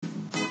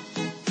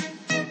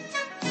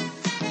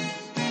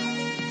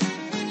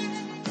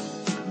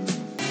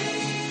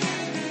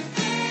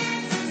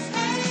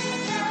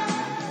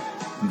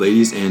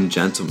Ladies and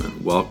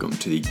gentlemen, welcome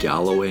to the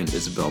Galloway and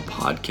Isabel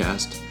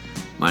podcast.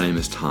 My name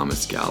is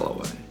Thomas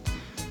Galloway.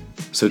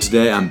 So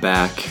today I'm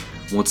back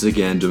once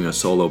again doing a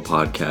solo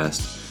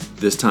podcast,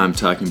 this time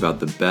talking about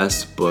the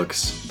best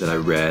books that I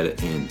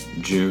read in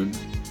June.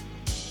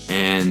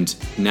 And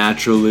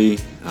naturally,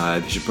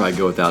 this should probably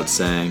go without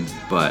saying,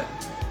 but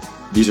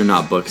these are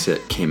not books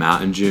that came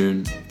out in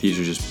June. These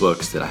are just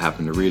books that I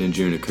happened to read in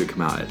June. It could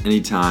come out at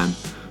any time.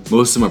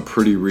 Most of them are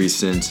pretty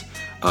recent.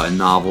 A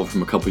novel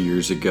from a couple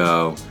years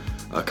ago,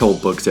 a couple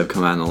books that have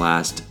come out in the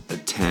last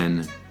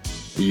 10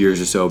 years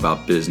or so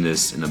about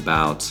business and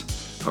about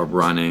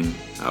running,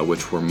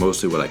 which were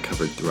mostly what I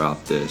covered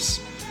throughout this.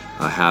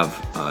 I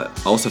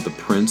also have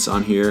The Prince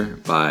on here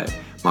by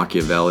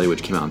Machiavelli,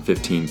 which came out in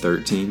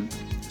 1513.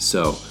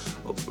 So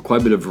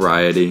quite a bit of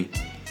variety.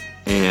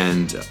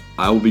 And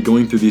I will be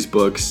going through these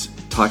books,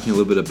 talking a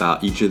little bit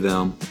about each of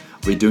them.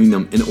 I'll be doing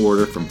them in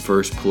order from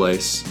first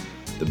place,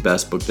 the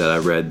best book that I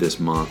read this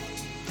month.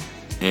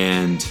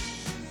 And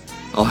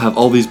I'll have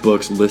all these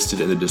books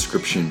listed in the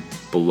description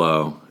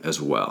below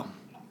as well.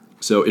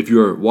 So if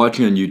you're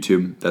watching on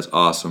YouTube, that's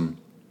awesome.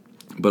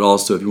 But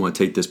also if you want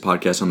to take this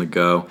podcast on the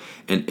go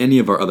and any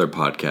of our other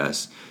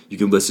podcasts, you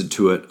can listen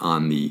to it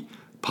on the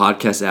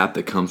podcast app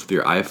that comes with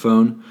your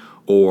iPhone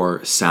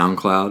or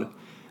SoundCloud.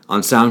 On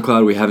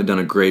SoundCloud, we haven't done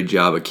a great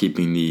job of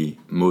keeping the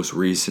most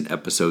recent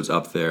episodes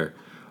up there,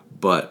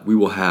 but we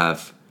will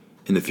have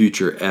in the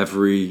future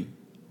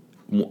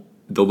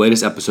the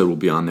latest episode will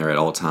be on there at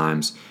all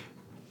times.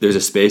 There's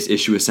a space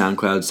issue with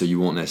SoundCloud, so you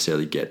won't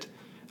necessarily get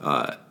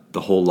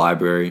the whole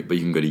library, but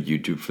you can go to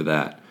YouTube for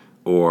that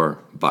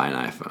or buy an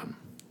iPhone.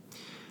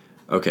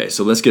 Okay,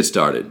 so let's get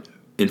started.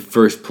 In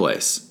first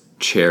place,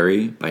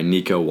 Cherry by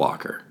Nico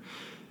Walker.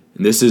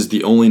 And this is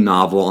the only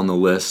novel on the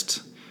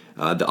list.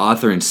 The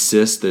author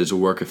insists that it's a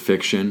work of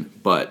fiction,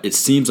 but it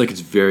seems like it's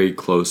very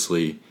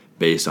closely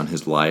based on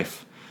his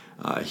life.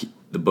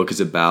 The book is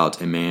about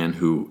a man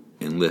who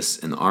enlists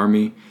in the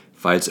army,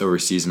 fights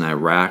overseas in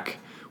Iraq.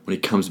 When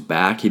he comes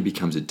back, he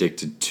becomes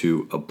addicted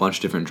to a bunch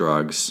of different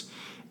drugs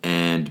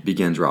and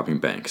begins robbing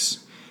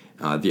banks.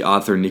 The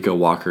author, Nico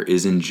Walker,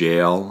 is in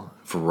jail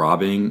for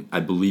robbing,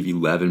 I believe,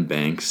 11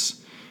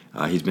 banks.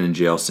 He's been in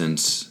jail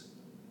since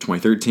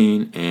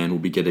 2013 and will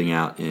be getting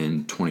out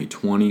in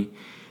 2020.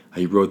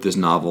 He wrote this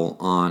novel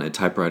on a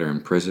typewriter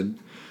in prison.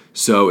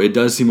 So it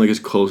does seem like it's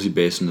closely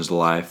based on his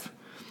life.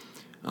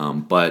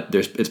 But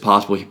it's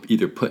possible he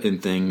either put in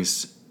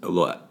things a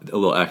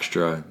little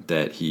extra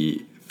that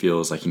he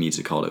feels like he needs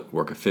to call it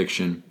work of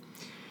fiction.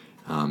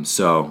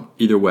 So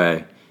either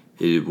way,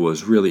 it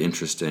was really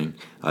interesting.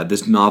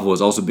 This novel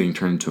is also being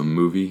turned into a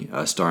movie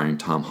starring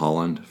Tom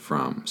Holland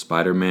from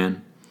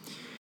Spider-Man.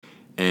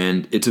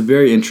 And it's a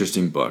very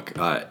interesting book.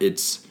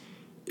 It's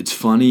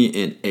funny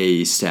in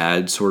a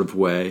sad sort of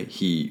way.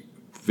 He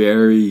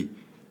very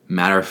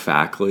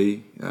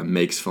matter-of-factly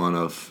makes fun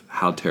of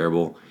how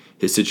terrible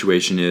his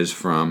situation is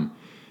from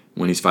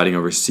when he's fighting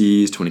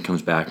overseas to when he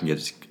comes back and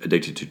gets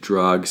addicted to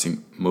drugs,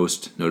 and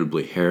most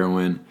notably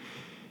heroin.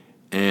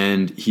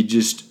 And he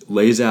just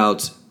lays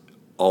out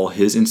all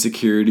his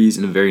insecurities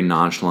in a very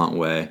nonchalant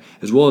way,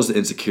 as well as the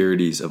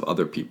insecurities of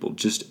other people,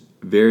 just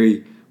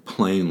very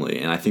plainly.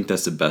 And I think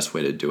that's the best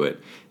way to do it.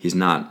 He's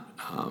not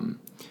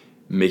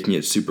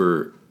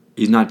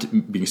he's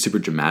not being super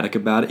dramatic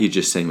about it. He's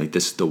just saying, like,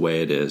 this is the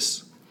way it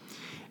is,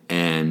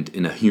 and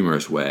in a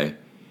humorous way.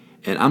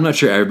 And I'm not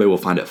sure everybody will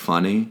find it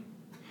funny,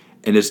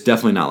 and it's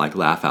definitely not like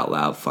laugh out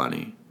loud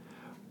funny,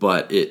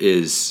 but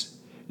it's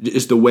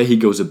the way he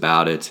goes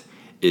about it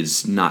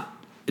it's not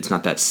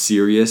that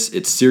serious.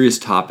 It's serious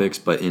topics,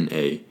 but in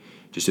a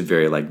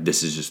very, like,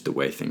 this is just the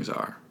way things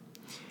are.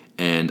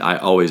 And I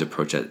always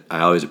appreciate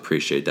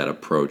that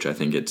approach. I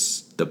think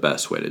it's the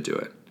best way to do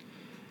it.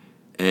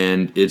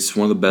 And it's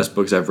one of the best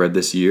books I've read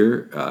this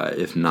year,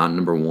 if not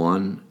number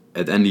one.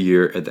 At the end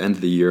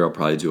of the year, I'll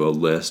probably do a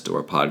list or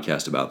a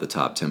podcast about the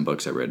top 10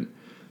 books I read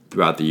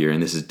throughout the year,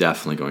 and this is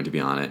definitely going to be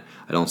on it.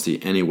 I don't see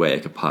any way I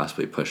could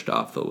possibly push it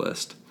off the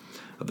list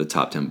of the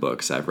top 10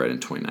 books I've read in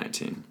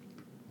 2019.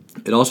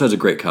 It also has a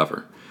great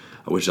cover,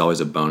 which is always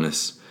a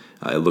bonus.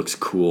 It looks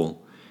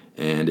cool,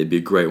 and it'd be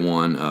a great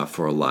one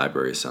for a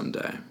library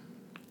someday.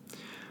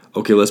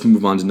 Okay, let's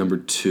move on to number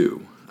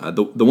 2.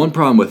 The one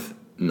problem with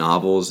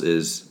novels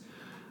is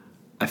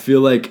I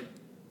feel like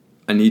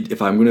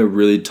if I'm going to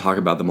really talk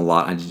about them a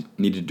lot, I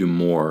need to do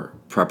more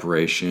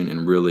preparation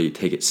and really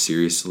take it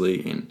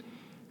seriously and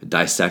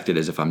dissect it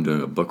as if I'm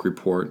doing a book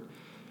report.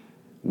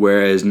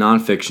 Whereas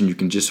nonfiction, you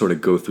can just sort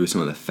of go through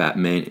some of the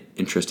main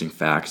interesting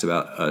facts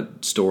about a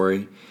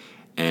story,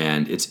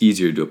 and it's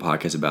easier to do a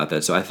podcast about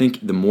that. So I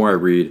think the more I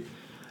read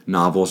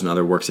novels and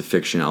other works of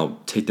fiction, I'll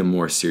take them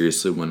more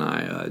seriously when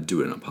I do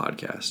it in a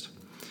podcast.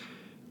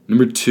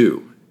 Number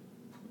 2,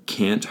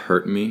 Can't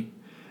Hurt Me,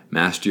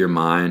 Master Your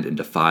Mind and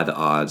Defy the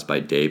Odds by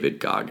David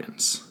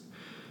Goggins.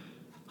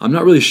 I'm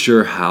not really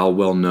sure how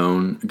well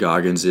known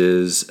Goggins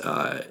is.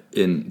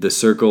 In the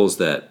circles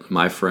that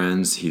my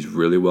friends, he's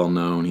really well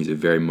known. He's a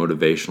very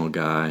motivational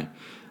guy.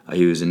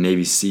 He was a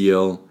Navy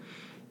SEAL.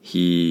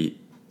 He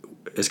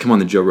has come on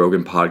the Joe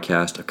Rogan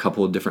podcast a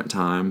couple of different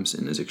times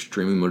and is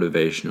extremely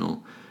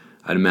motivational.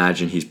 I'd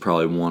imagine he's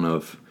probably one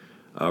of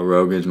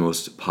Rogan's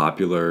most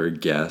popular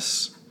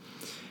guests.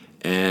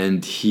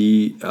 And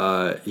he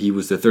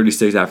was the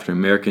 36th African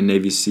American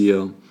Navy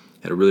SEAL,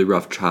 had a really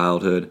rough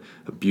childhood,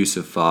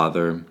 abusive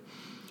father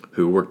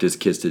who worked his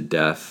kids to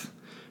death,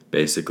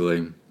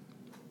 basically.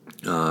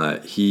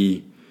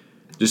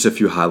 Just a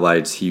few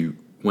highlights, he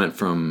went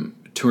from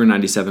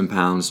 297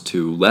 pounds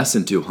to less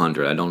than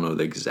 200. I don't know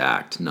the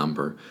exact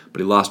number, but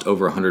he lost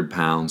over 100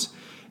 pounds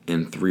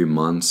in 3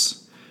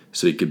 months.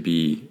 So he could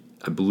be,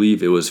 I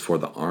believe it was for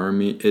the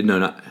Army. It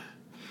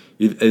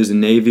was the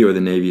Navy or the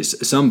Navy,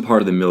 some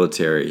part of the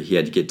military. He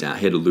had to get down.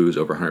 He had to lose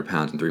over 100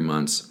 pounds in 3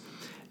 months,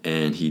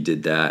 and he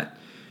did that.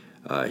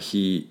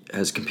 He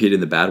has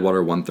competed in the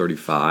Badwater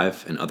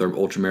 135 and other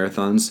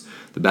ultramarathons.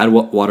 The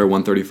Badwater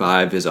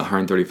 135 is a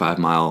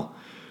 135-mile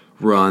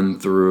run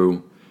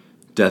through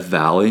Death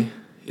Valley.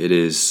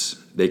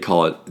 They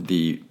call it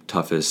the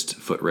toughest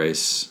foot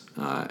race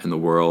in the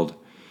world.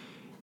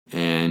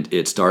 And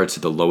it starts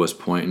at the lowest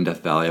point in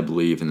Death Valley, I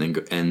believe, and then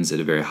ends at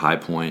a very high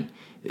point.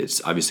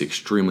 It's obviously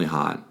extremely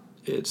hot.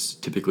 It's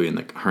typically in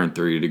the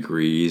 130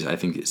 degrees. I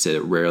think it said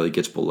it rarely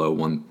gets below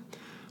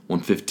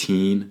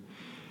 115.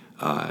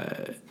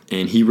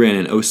 And he ran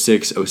in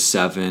 06,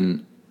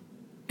 07,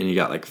 and he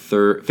got like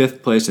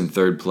fifth place and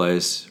third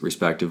place,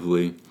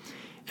 respectively.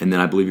 And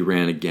then I believe he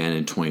ran again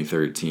in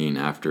 2013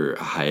 after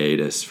a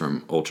hiatus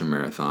from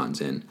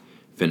ultramarathons and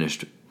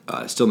finished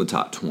still in the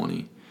top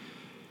 20.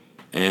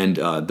 And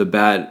the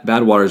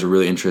Badwater is a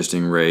really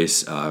interesting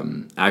race.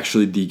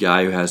 Actually, the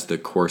guy who has the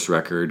course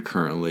record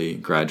currently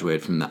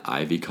graduated from the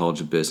Ivy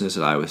College of Business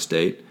at Iowa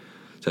State.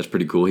 So that's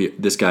pretty cool.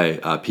 This guy,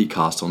 Pete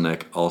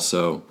Kostelnick,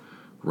 also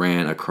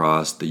ran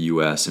across the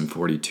U.S. in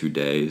 42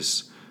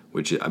 days,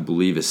 which I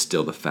believe is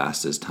still the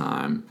fastest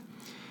time.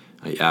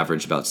 He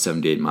averaged about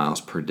 78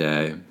 miles per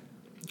day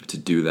to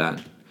do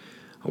that,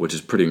 which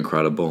is pretty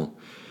incredible.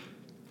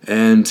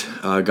 And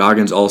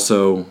Goggins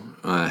also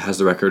had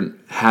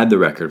the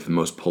record for the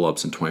most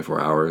pull-ups in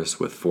 24 hours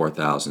with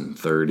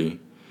 4,030.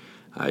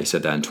 He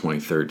said that in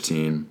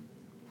 2013.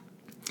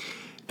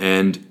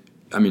 And,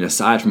 I mean,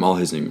 aside from all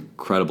his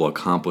incredible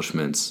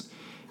accomplishments,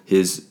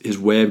 his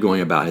way of going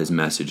about his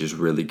message is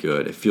really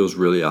good. It feels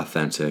really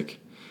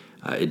authentic.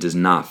 It does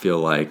not feel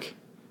like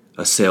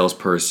a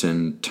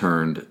salesperson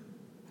turned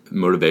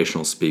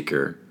motivational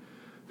speaker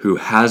who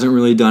hasn't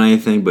really done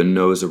anything but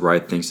knows the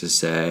right things to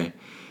say.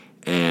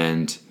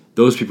 And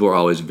those people are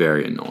always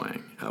very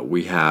annoying.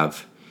 We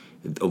have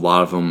a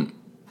lot of them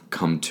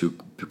come to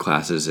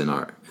classes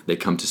they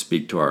come to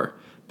speak to our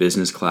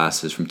business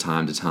classes from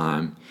time to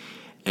time,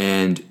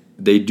 and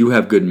they do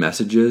have good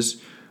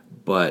messages,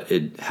 but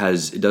it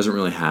doesn't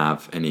really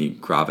have any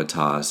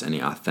gravitas,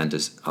 any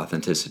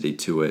authenticity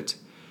to it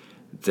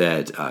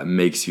that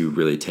makes you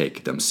really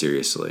take them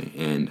seriously.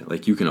 And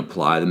like, you can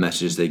apply the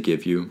messages they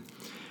give you,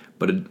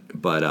 but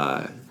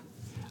I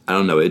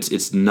don't know.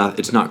 It's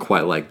not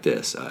quite like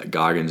this.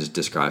 Goggins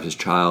describes his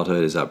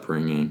childhood, his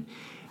upbringing,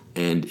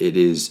 and it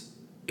is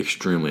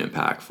extremely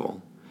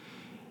impactful.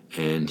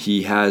 And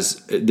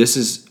this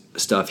is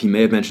stuff he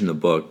may have mentioned in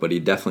the book, but he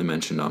definitely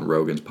mentioned on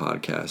Rogan's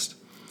podcast.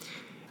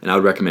 And I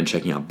would recommend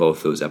checking out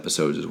both those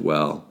episodes as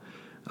well.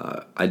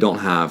 I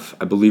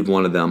believe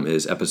one of them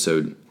is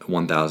episode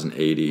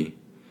 1080,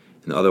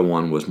 and the other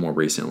one was more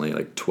recently,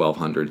 like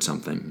 1200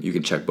 something. You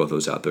can check both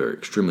those out. They're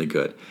extremely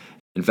good.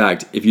 In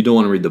fact, if you don't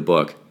want to read the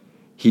book,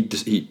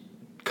 he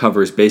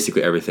covers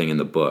basically everything in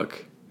the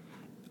book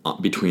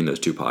between those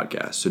two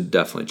podcasts. So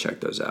definitely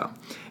check those out.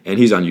 And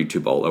he's on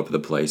YouTube all over the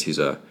place. He's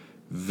a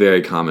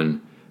very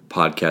common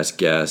podcast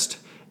guest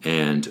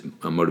and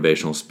a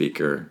motivational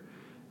speaker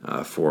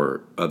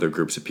for other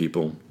groups of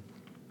people.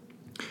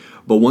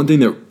 But one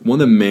of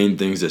the main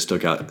things that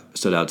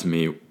stood out to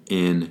me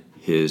in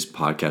his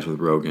podcast with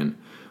Rogan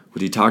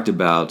was he talked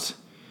about,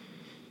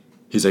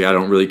 he's like, I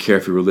don't really care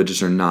if you're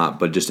religious or not,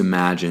 but just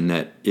imagine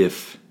that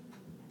if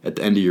at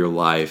the end of your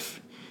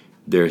life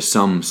there's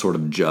some sort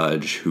of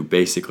judge who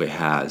basically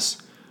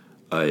has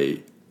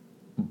a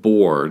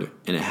board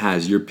and it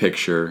has your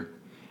picture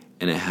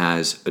and it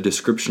has a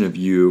description of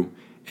you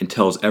and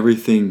tells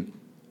everything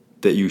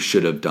that you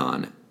should have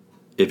done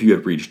if you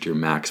had reached your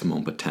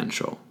maximum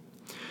potential.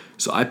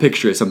 So I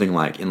picture it something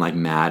like in like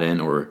Madden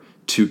or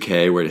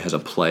 2K, where it has a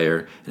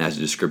player and has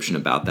a description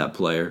about that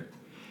player.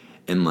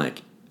 And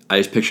like, I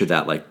just picture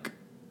that, like,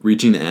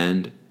 reaching the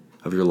end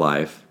of your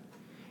life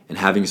and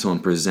having someone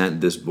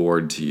present this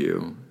board to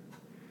you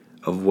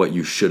of what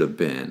you should have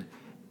been,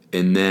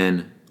 and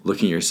then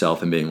looking at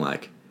yourself and being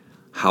like,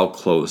 how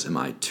close am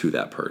I to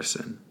that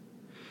person?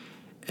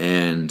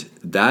 And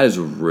that is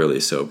a really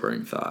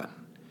sobering thought.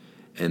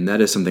 And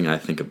that is something I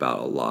think about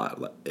a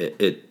lot.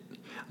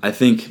 I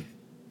think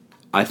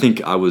I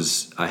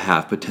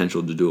have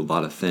potential to do a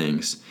lot of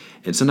things,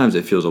 and sometimes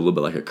it feels a little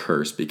bit like a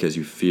curse because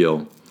you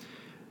feel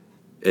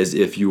as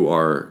if you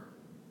are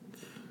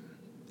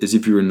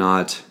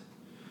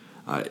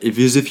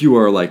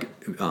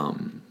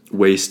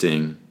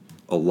wasting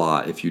a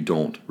lot if you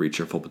don't reach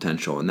your full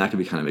potential, and that can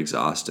be kind of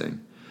exhausting.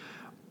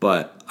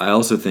 But I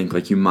also think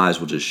like you might as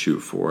well just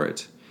shoot for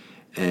it.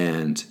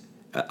 And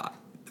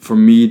for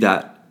me,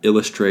 that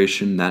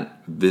illustration,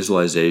 that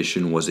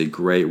visualization was a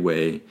great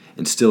way,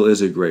 and still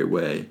is a great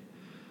way,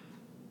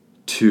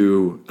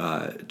 to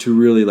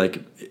really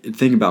like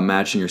think about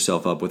matching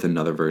yourself up with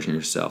another version of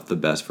yourself, the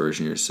best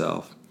version of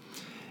yourself.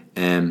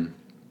 And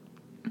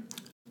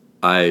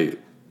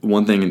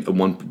one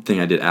thing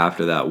I did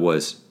after that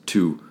was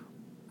to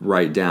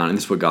write down, and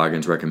this is what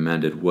Goggins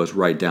recommended, was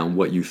write down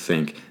what you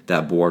think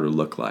that board would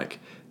look like.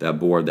 That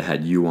board that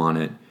had you on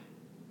it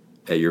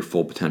at your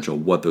full potential,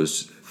 what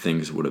those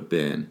things would have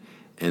been,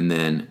 and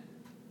then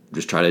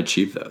just try to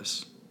achieve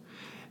those.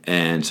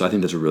 And so I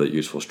think that's a really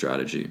useful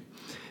strategy.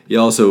 He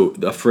also,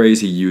 the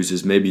phrase he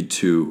uses, maybe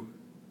to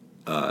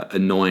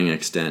annoying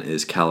extent,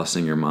 is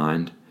callousing your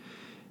mind,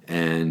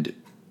 and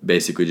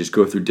basically just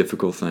go through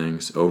difficult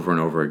things over and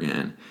over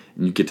again,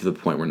 and you get to the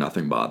point where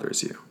nothing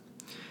bothers you,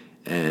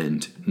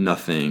 and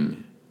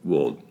nothing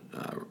will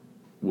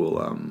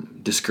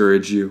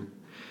discourage you,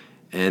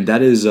 and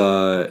that's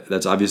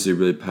obviously a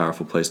really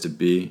powerful place to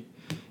be.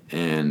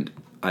 And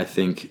I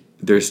think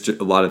there's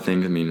a lot of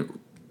things. I mean,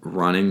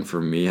 running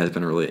for me has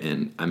been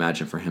and I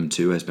imagine for him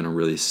too, has been a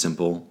really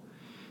simple,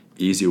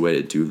 easy way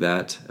to do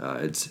that.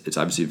 It's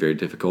obviously very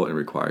difficult and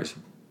requires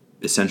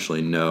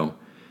essentially no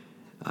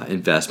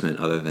investment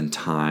other than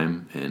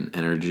time and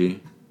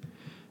energy.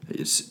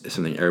 It's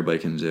something everybody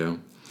can do.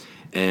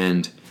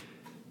 And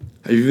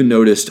I've even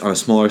noticed on a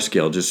smaller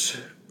scale, just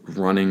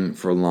running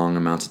for long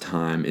amounts of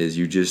time, is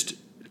you just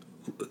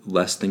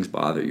less things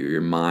bother you.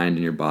 Your mind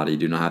and your body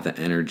do not have the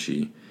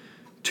energy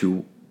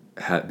to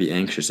be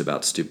anxious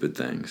about stupid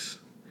things.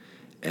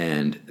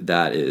 And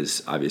that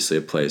is obviously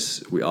a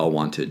place we all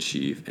want to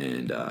achieve,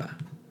 and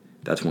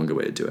that's one good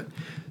way to do it.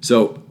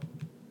 So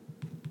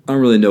I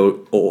don't really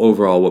know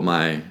overall what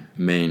my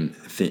main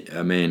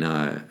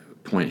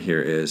point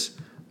here is,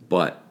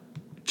 but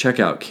check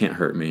out Can't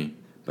Hurt Me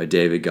by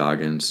David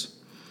Goggins.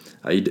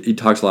 He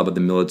talks a lot about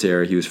the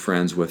military. He was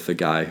friends with the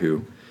guy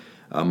who,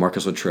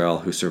 Marcus Luttrell,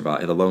 who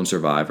survived The Lone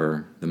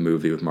Survivor, the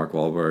movie with Mark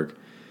Wahlberg,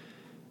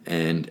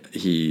 and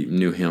he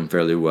knew him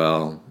fairly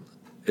well,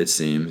 it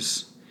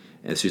seems.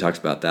 And so he talks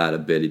about that a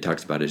bit. He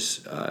talks about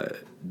his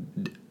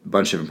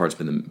bunch of different parts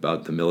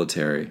about the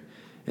military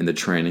and the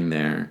training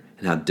there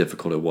and how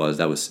difficult it was.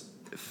 That was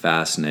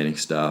fascinating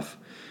stuff.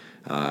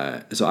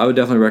 So I would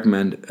definitely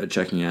recommend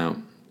checking out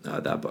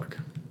that book.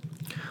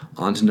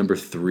 On to number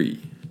 3,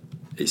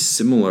 a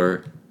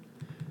similar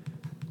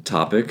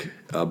topic,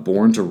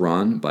 Born to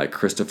Run by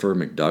Christopher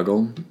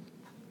McDougall.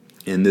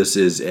 And this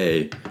is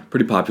a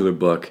pretty popular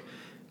book.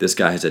 This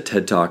guy has a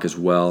TED Talk as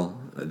well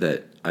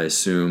that I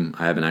assume,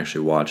 I haven't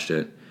actually watched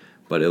it,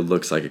 but it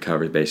looks like it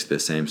covers basically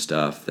the same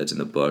stuff that's in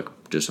the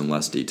book, just in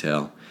less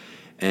detail.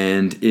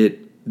 And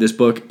this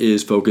book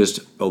is focused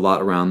a lot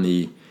around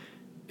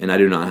and I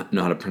do not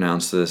know how to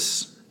pronounce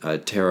this,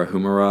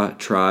 Tarahumara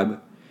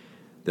tribe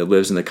that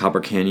lives in the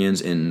Copper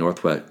Canyons in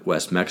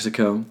northwest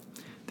Mexico.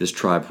 This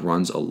tribe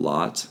runs a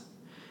lot,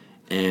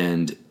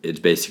 and it's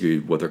basically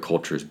what their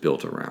culture is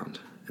built around.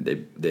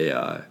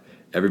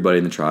 Everybody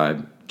in the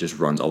tribe just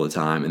runs all the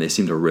time, and they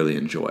seem to really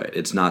enjoy it.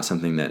 It's not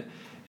something that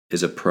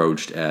is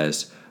approached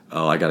as,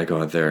 oh, I got to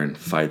go out there and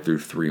fight through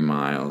 3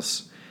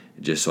 miles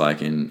just so I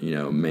can,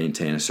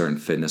 maintain a certain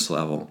fitness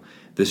level.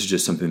 This is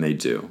just something they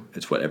do.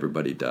 It's what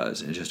everybody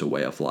does. It's just a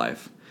way of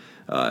life.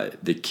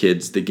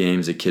 The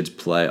games the kids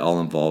play all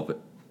involve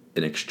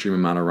an extreme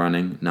amount of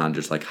running, not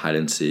just like hide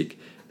and seek.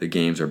 The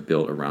games are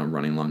built around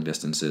running long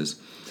distances.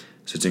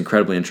 So it's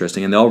incredibly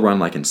interesting. And they all run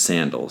like in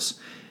sandals.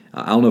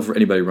 I don't know if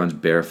anybody runs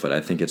barefoot.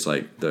 I think it's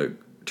like the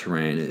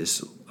terrain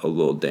is a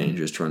little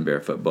dangerous to run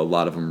barefoot, but a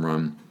lot of them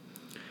run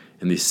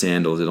in these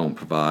sandals. They don't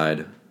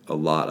provide a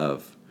lot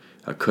of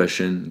a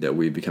cushion that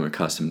we've become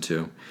accustomed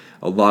to.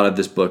 A lot of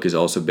this book is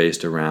also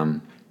based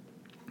around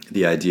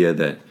the idea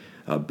that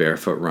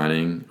barefoot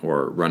running,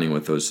 or running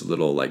with those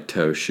little like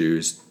toe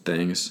shoes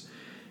things,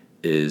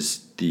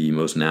 is the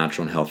most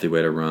natural and healthy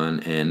way to run.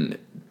 And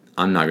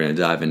I'm not going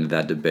to dive into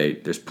that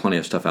debate. There's plenty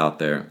of stuff out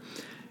there.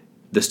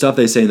 The stuff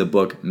they say in the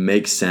book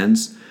makes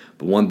sense,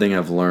 but one thing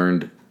I've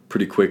learned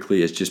pretty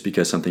quickly is just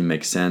because something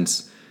makes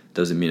sense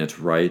doesn't mean it's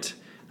right.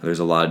 There's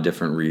a lot of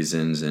different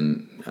reasons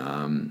and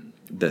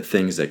the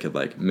things that could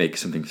like make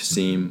something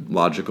seem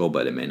logical,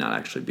 but it may not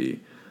actually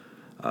be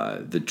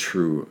the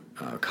true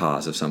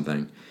cause of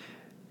something.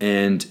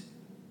 And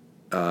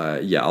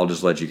I'll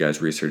just let you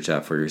guys research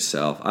that for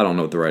yourself. I don't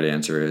know what the right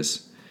answer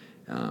is,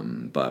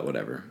 but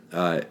whatever.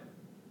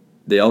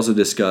 They also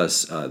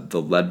discuss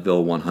the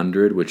Leadville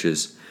 100, which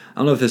is, I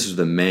don't know if this is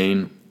the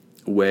main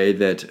way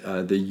that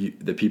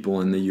the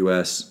people in the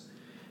U.S.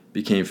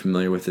 became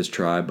familiar with this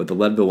tribe, but the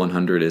Leadville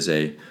 100 is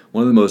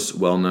one of the most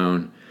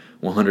well-known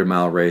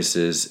 100-mile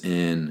races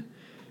in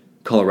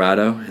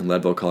Colorado, in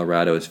Leadville,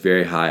 Colorado. It's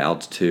very high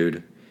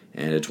altitude,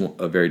 and it's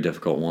a very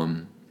difficult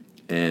one.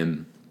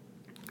 And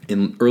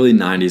in early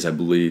 90s, I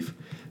believe,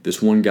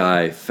 this one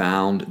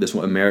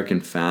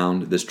American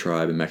found this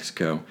tribe in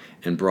Mexico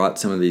and brought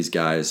some of these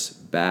guys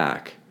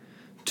back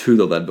to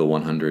the Leadville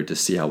 100 to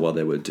see how well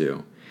they would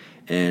do.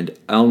 And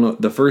I don't know,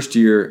 the first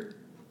year,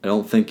 I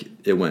don't think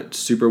it went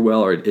super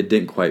well, or they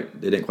didn't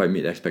quite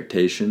meet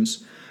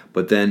expectations.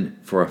 But then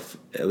for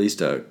at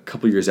least a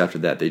couple years after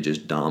that, they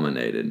just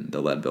dominated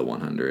the Leadville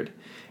 100.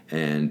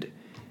 And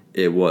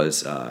it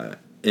was,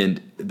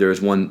 and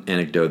there's one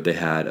anecdote they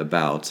had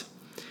about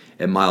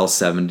at mile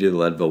 70 of the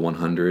Leadville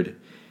 100.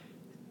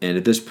 And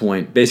at this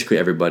point, basically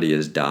everybody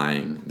is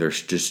dying. They're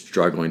just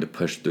struggling to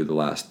push through the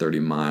last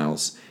 30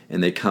 miles.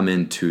 And they come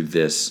into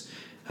this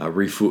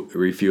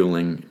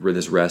refueling,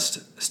 this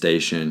rest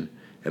station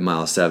at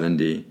mile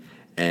 70.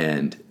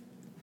 And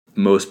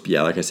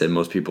like I said,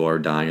 most people are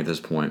dying at this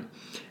point.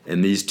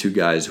 And these two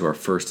guys who are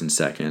first and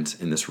second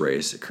in this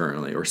race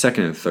currently, or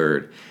second and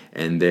third,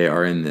 and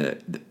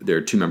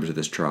they're two members of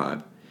this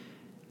tribe.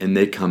 And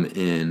they come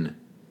in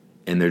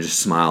and they're just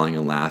smiling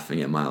and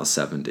laughing at mile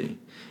 70.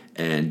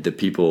 And the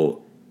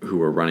people who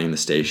were running the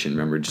station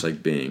remember just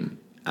like being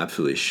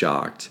absolutely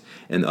shocked.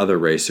 And the other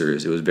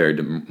racers, it was very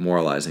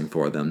demoralizing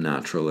for them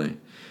naturally,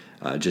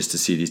 just to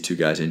see these two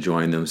guys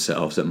enjoying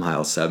themselves at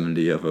mile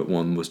 70 of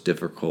one of the most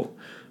difficult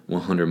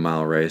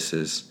 100-mile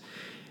races.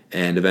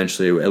 And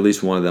eventually, at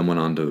least one of them went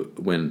on to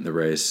win the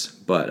race.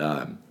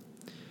 But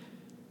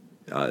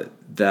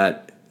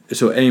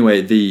so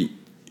anyway, the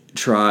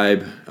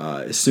tribe,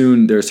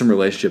 soon there was some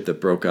relationship that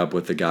broke up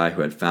with the guy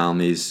who had found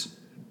these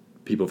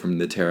people from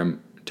the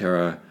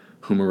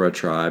Tarahumara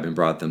tribe and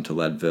brought them to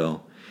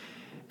Leadville.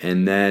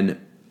 And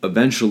then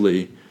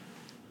eventually,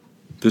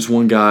 this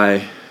one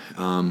guy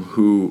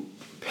who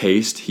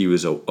paced, he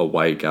was a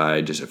white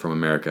guy just from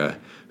America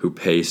who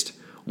paced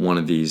one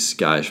of these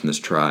guys from this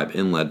tribe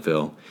in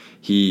Leadville.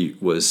 He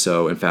was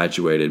so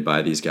infatuated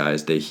by these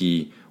guys that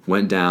he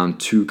went down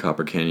to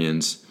Copper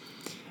Canyons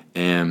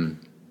and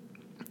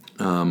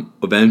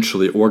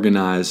eventually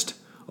organized,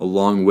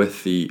 along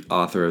with the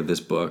author of this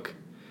book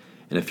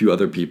and a few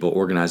other people,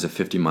 organized a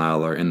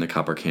 50-miler in the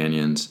Copper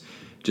Canyons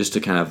just to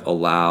kind of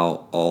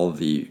allow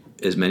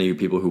as many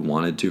people who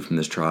wanted to from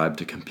this tribe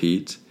to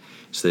compete,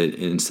 so that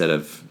instead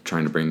of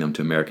trying to bring them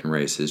to American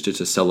races, just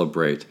to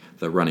celebrate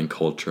the running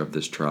culture of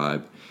this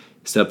tribe.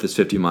 Set up this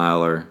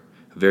 50-miler,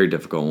 a very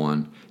difficult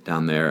one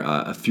down there.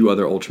 A few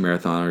other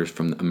ultramarathoners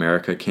from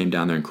America came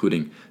down there,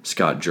 including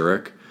Scott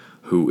Jurek,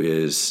 who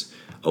is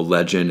a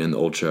legend in the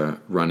ultra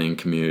running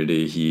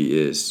community. He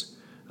is,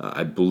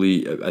 I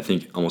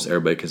think almost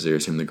everybody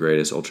considers him the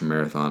greatest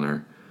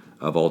ultramarathoner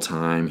of all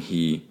time.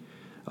 He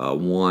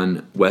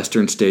won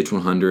Western States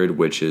 100,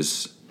 which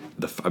is,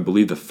 I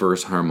believe, the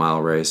first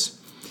 100-mile race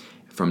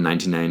from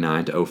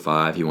 1999 to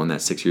 05. He won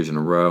that 6 years in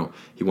a row.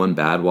 He won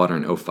Badwater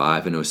in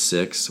 05 and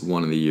 06,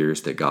 one of the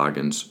years that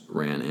Goggins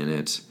ran in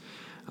it.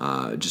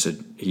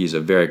 He's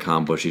a very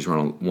accomplished. He's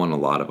won a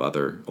lot of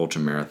other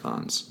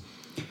ultramarathons.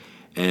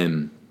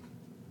 And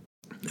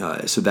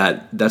so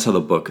that's how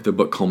the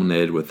book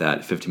culminated with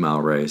that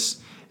 50-mile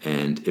race,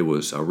 and it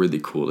was really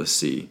cool to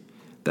see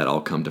that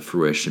all come to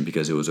fruition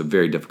because it was a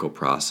very difficult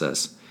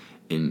process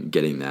in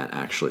getting that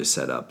actually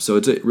set up. So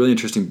it's a really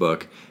interesting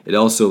book. It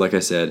also, like I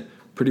said,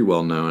 pretty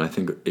well known. I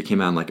think it came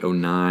out in like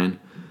 2009,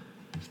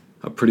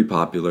 pretty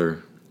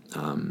popular.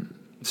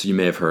 So you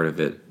may have heard of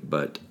it,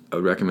 but I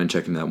would recommend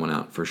checking that one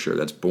out for sure.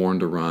 That's Born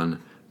to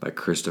Run by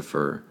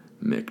Christopher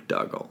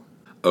McDougall.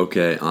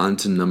 Okay, on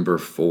to number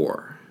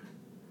 4.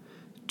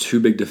 Too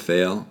Big to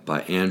Fail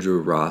by Andrew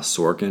Ross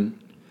Sorkin.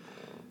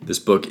 This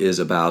book is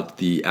about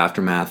the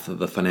aftermath of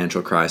the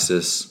financial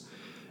crisis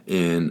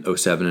in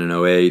 07 and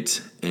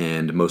 08,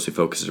 and mostly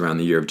focuses around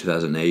the year of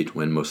 2008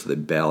 when most of the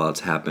bailouts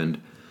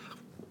happened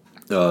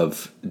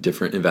of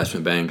different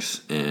investment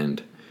banks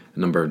and a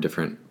number of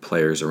different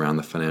players around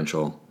the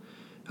financial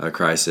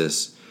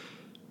crisis.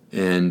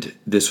 And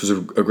this was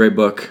a great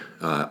book.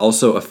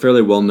 Also a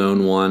fairly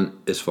well-known one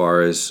as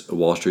far as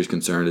Wall Street is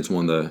concerned. It's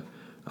one of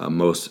the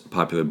most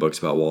popular books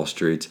about Wall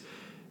Street.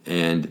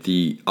 And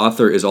the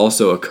author is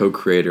also a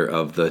co-creator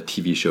of the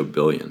TV show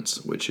Billions,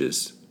 which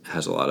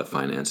has a lot of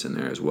finance in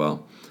there as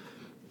well.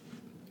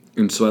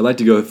 And so I'd like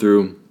to go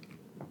through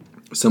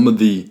some of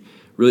the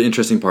really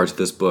interesting parts of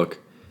this book.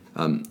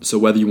 So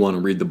whether you want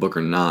to read the book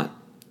or not,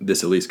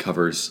 this at least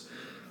covers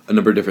a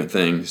number of different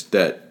things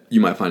that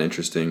you might find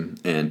interesting,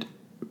 and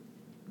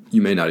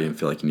you may not even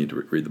feel like you need to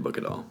read the book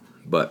at all.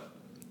 But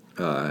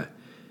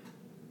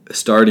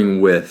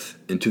starting with,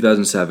 in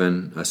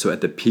 2007, so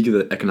at the peak of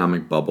the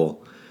economic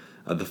bubble,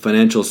 the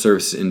financial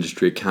services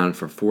industry accounted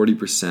for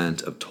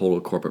 40% of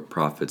total corporate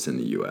profits in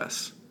the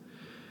U.S.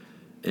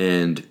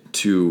 And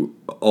to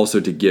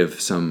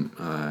give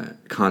some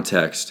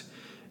context,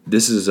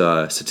 this is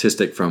a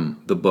statistic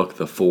from the book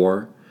The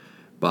Four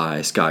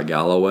by Scott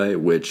Galloway,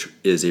 which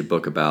is a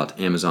book about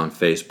Amazon,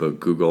 Facebook,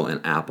 Google,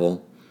 and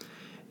Apple.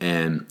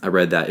 And I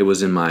read that. It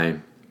was in my,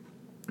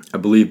 I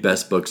believe,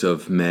 Best Books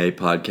of May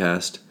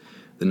podcast.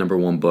 The number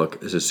 1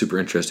 book is a super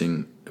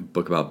interesting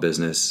book about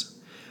business.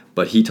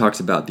 But he talks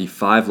about the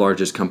 5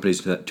 largest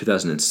companies in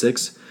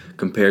 2006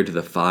 compared to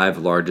the 5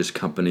 largest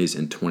companies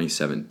in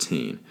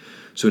 2017.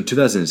 So in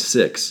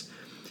 2006,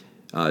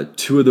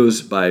 2 of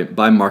those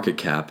by market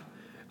cap,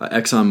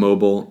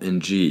 ExxonMobil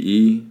and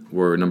GE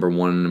were number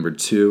 1 and number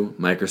 2,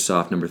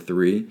 Microsoft number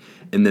 3,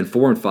 and then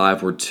 4 and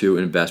 5 were 2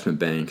 investment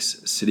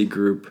banks,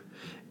 Citigroup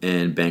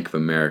and Bank of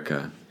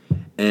America.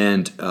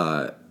 And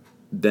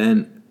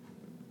then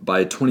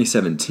by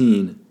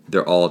 2017,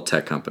 they're all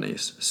tech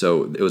companies.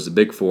 So it was the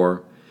big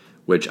 4,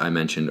 which I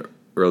mentioned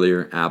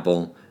earlier: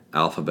 Apple,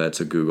 Alphabet,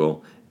 so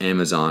Google,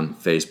 Amazon,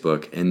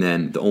 Facebook, and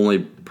then the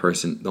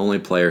only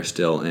player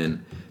still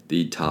in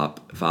the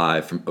top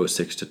 5 from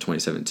 2006 to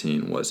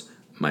 2017 was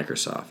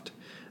Microsoft,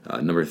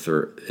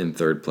 in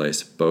third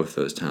place both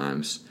those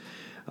times.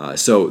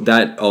 So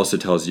that also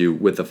tells you,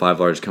 with the 5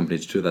 largest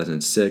companies in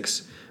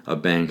 2006,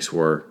 banks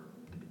were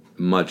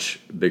much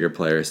bigger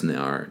players than they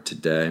are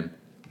today.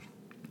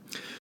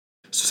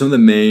 So some of the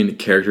main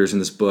characters in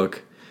this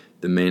book,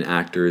 the main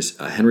actors: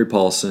 Henry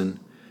Paulson,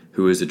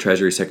 who was the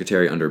Treasury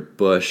Secretary under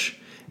Bush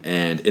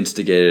and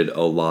instigated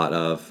a lot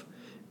of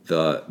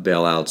the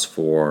bailouts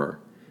for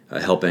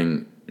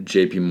helping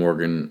J.P.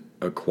 Morgan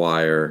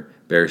acquire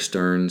Bear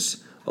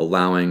Stearns,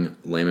 allowing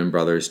Lehman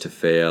Brothers to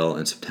fail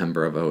in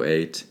September of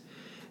 2008,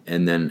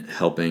 and then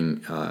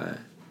helping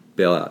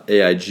bail out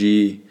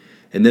AIG,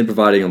 and then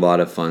providing a lot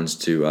of funds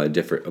to a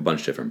bunch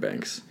of different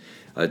banks.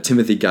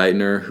 Timothy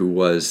Geithner, who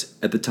was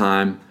at the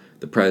time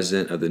the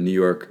president of the New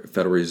York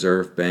Federal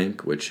Reserve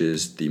Bank, which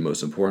is the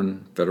most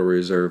important Federal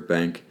Reserve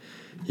Bank.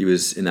 He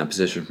was in that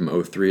position from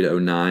 2003 to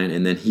 2009,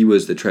 and then he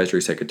was the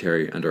Treasury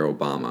Secretary under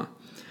Obama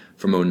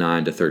from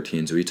 2009 to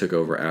 2013, so he took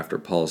over after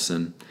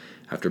Paulson,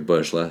 after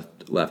Bush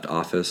left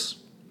office.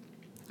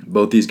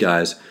 Both these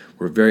guys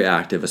were very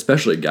active,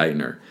 especially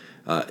Geithner,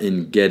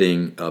 in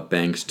getting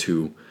banks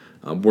to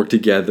work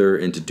together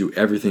and to do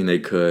everything they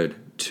could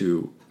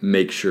to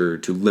make sure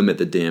to limit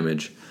the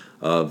damage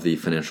of the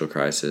financial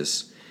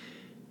crisis.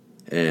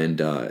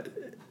 And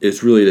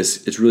it's really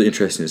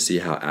interesting to see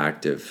how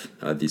active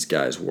these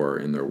guys were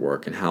in their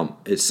work, and how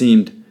it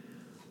seemed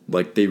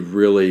like they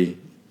really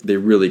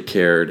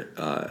cared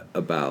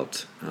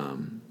about.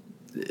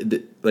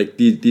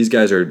 These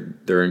guys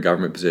they're in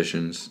government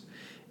positions,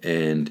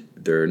 and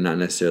they're not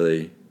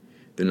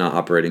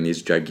operating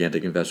these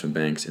gigantic investment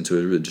banks, and so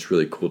it was just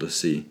really cool to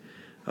see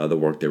the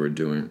work they were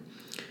doing.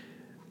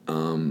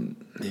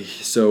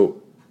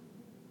 So,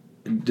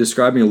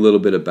 describing a little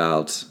bit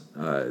about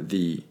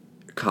the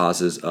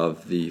causes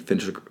of the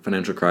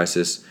financial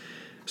crisis.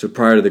 So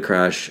prior to the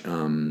crash,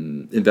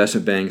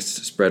 investment banks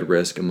spread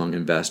risk among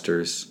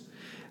investors,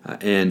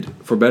 and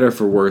for better or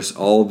for worse,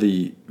 all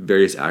the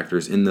various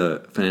actors in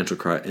the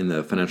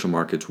financial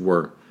markets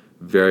were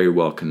very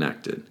well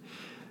connected.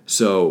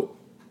 So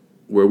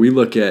where we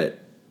look at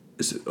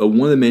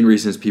one of the main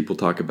reasons people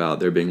talk about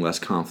there being less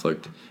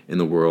conflict in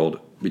the world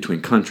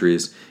between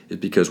countries is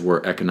because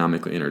we're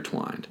economically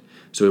intertwined.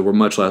 So we're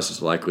much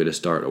less likely to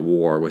start a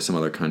war with some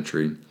other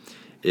country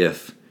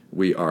if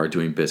we are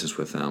doing business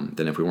with them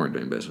than if we weren't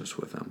doing business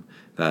with them.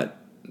 That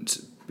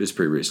is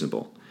pretty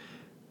reasonable.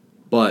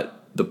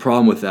 But the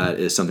problem with that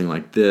is something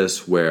like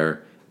this,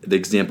 where the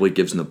example he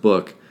gives in the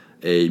book,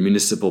 a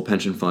municipal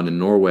pension fund in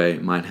Norway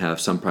might have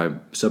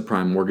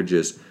subprime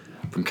mortgages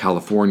from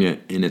California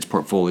in its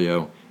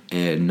portfolio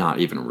and not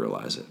even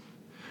realize it.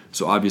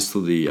 So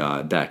obviously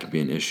that can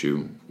be an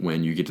issue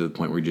when you get to the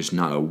point where you're just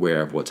not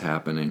aware of what's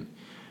happening,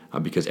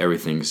 because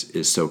everything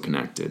is so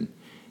connected,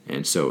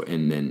 and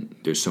then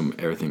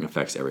everything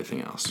affects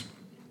everything else.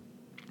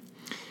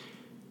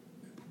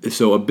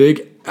 So a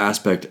big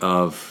aspect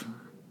of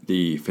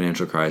the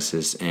financial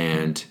crisis,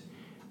 and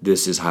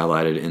this is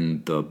highlighted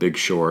in The Big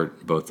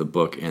Short, both the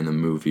book and the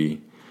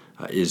movie,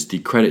 is the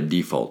credit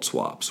default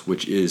swaps,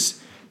 which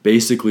is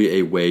basically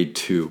a way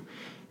to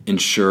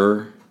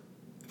insure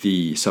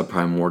the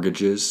subprime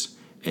mortgages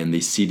and the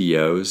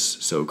CDOs,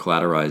 so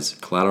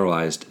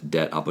collateralized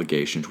debt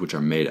obligations, which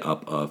are made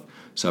up of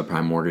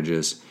subprime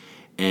mortgages.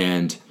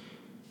 And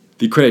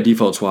the credit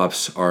default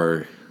swaps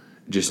are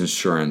just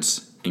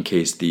insurance in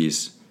case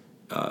these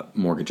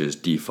mortgages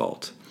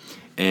default.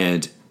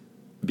 And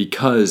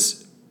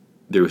because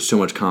there was so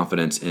much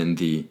confidence in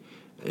the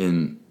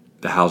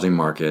housing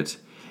market,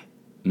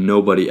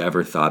 nobody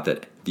ever thought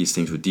that these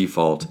things would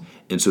default,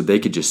 and so they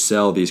could just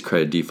sell these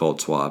credit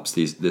default swaps,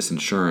 this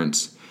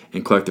insurance,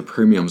 and collect the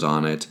premiums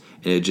on it,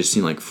 and it just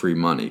seemed like free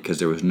money because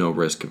there was no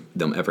risk of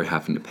them ever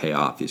having to pay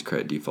off these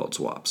credit default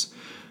swaps.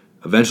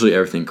 Eventually,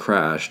 everything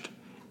crashed,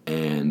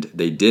 and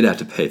they did have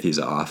to pay these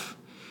off,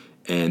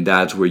 and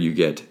that's where you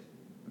get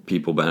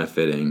people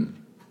benefiting.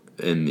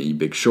 In The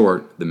Big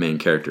Short, the main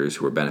characters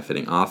who were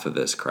benefiting off of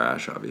this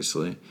crash,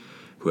 obviously,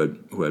 who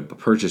had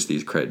purchased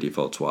these credit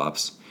default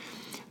swaps,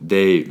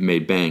 they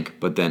made bank,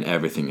 but then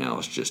everything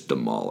else just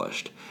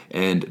demolished.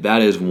 And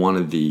that is one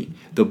of the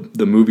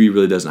movie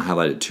really doesn't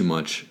highlight it too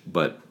much,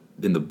 but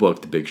in the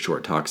book, The Big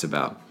Short talks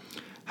about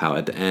how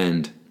at the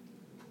end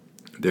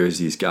there's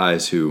these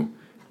guys who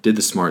did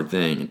the smart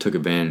thing and took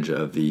advantage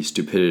of the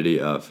stupidity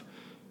of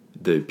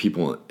the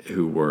people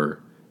who were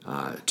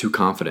too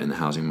confident in the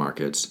housing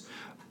markets,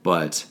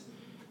 but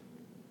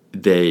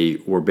they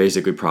were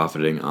basically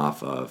profiting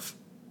off of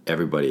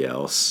everybody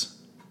else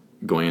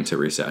going into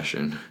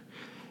recession.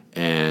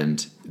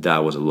 and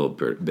that was a little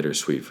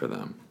bittersweet for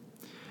them.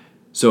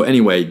 So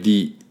anyway,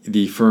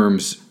 the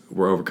firms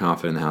were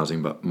overconfident in the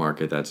housing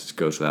market. That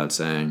goes without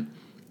saying,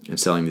 and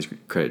selling these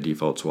credit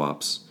default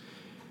swaps.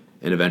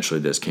 And eventually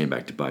this came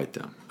back to bite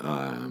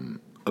them.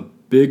 A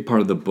big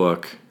part of the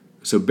book,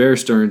 so Bear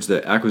Stearns,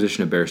 the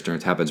acquisition of Bear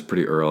Stearns happens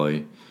pretty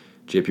early.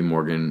 JP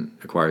Morgan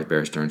acquires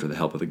Bear Stearns with the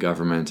help of the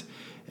government.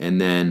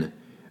 And then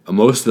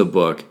most of the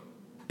book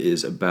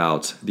is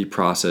about the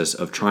process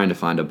of trying to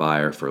find a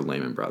buyer for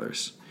Lehman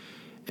Brothers.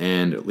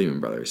 And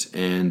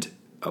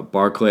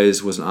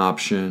Barclays was an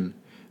option.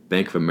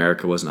 Bank of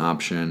America was an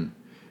option.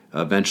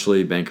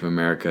 Eventually, Bank of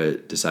America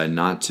decided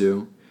not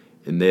to,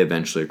 and they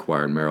eventually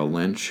acquired Merrill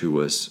Lynch, who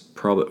was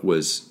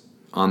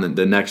on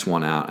the next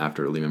one out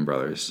after Lehman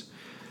Brothers.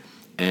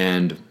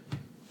 And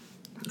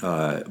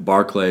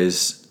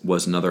Barclays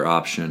was another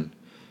option.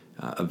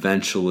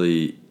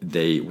 Eventually,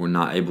 they were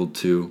not able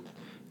to.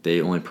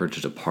 They only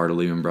purchased a part of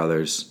Lehman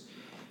Brothers.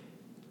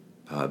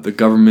 The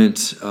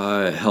government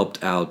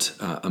helped out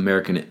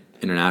American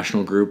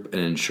International Group, an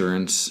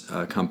insurance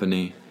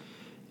company,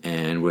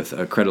 and with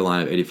a credit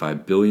line of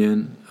 $85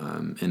 billion,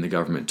 and the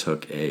government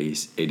took a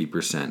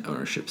 80%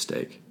 ownership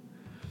stake.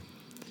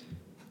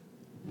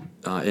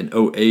 In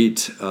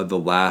 2008, the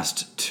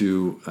last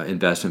two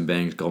investment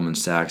banks, Goldman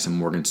Sachs and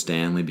Morgan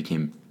Stanley,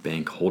 became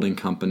bank holding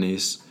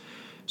companies.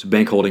 So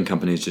bank holding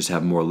companies just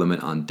have more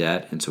limit on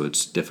debt, and so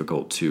it's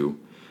difficult to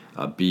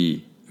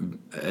be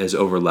as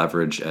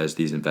over-leveraged as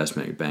these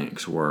investment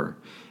banks were,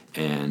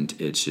 and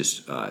it's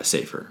just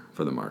safer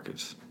for the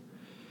markets.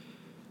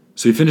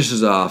 So he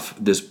finishes off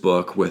this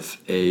book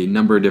with a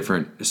number of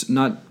different,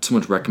 not so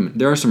much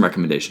there are some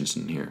recommendations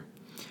in here,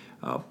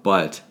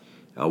 but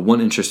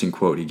one interesting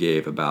quote he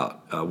gave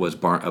about was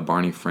a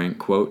Barney Frank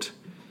quote,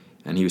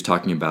 and he was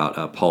talking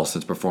about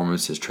Paulson's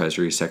performance as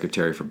Treasury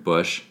Secretary for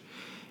Bush,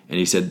 and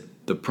he said,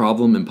 "The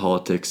problem in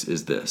politics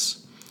is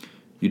this.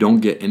 You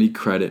don't get any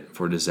credit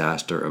for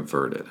disaster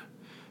averted.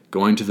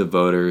 Going to the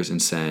voters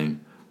and saying,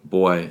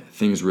 'Boy,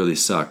 things really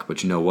suck,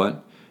 but you know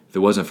what? If it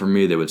wasn't for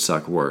me, they would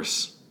suck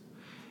worse.'"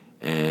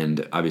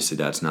 And obviously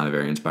that's not a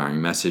very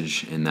inspiring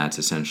message, and that's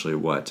essentially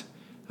what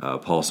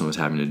Paulson was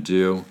having to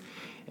do.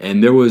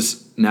 And there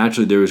was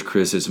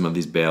criticism of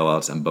these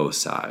bailouts on both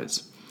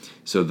sides.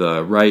 So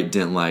the right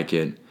didn't like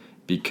it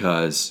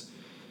because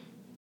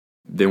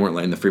they weren't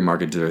letting the free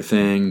market do their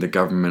thing. The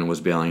government was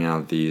bailing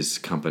out these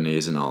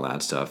companies and all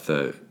that stuff.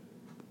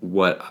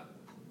 What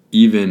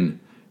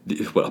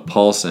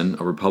Paulson,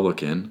 a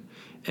Republican,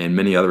 and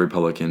many other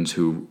Republicans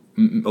who,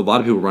 a lot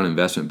of people run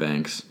investment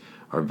banks,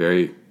 are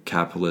very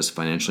capitalist,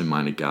 financially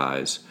minded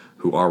guys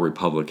who are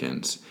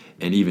Republicans,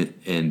 and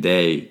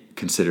they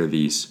consider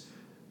these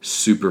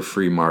super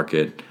free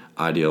market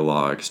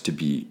ideologues to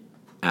be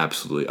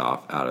absolutely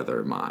out of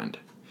their mind.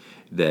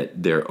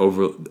 That they're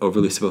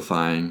overly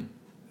simplifying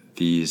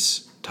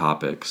these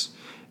topics.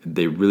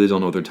 They really don't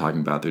know what they're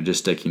talking about. They're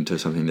just sticking to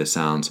something that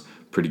sounds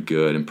pretty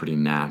good and pretty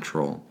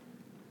natural,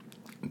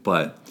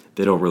 but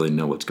they don't really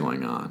know what's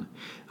going on.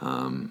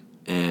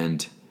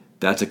 And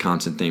that's a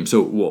constant theme.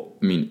 So,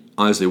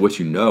 honestly, what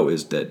you know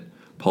is that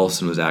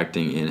Paulson was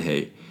acting in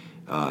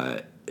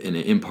an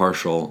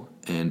impartial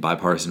and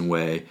bipartisan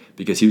way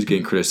because he was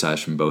getting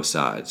criticized from both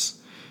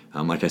sides.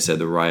 Like I said,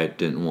 the right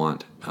didn't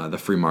want the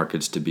free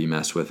markets to be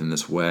messed with in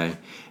this way,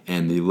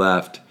 and the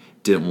left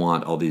didn't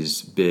want all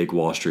these big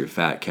Wall Street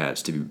fat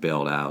cats to be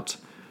bailed out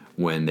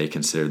when they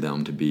considered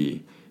them to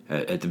be,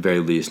 at the very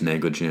least,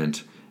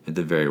 negligent, at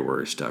the very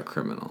worst,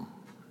 criminal.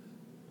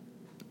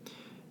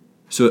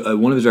 So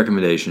one of his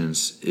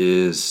recommendations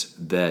is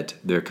that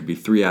there could be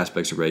three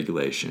aspects of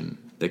regulation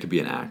that could be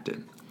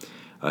enacted.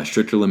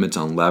 Stricter limits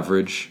on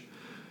leverage,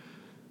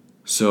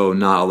 so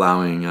not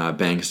allowing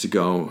banks to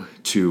go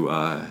to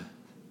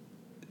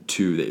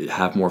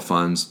have more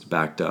funds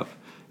backed up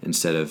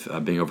instead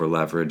of being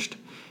over-leveraged.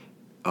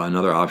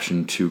 Another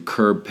option to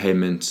curb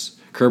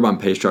on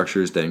pay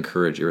structures that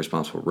encourage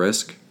irresponsible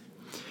risk,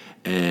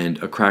 and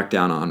a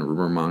crackdown on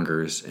rumor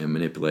mongers and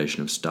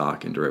manipulation of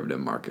stock and derivative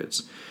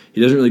markets.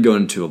 He doesn't really go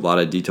into a lot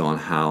of detail on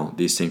how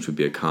these things would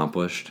be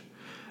accomplished,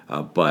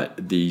 but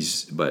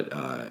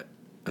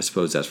I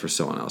suppose that's for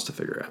someone else to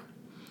figure out.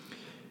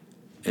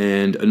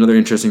 And another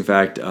interesting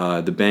fact,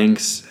 the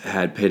banks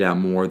had paid out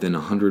more than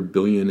 $100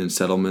 billion in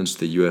settlements to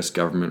the U.S.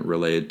 government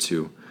related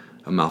to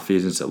a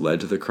malfeasance that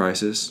led to the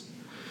crisis.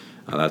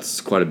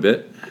 That's quite a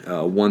bit.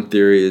 One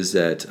theory is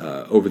that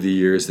over the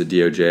years, the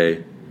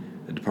DOJ,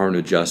 the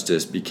Department of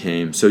Justice,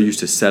 became so used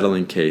to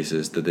settling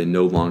cases that they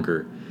no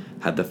longer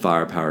had the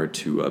firepower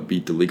to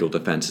beat the legal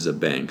defenses of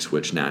banks,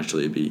 which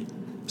naturally would be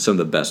some of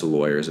the best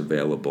lawyers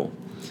available.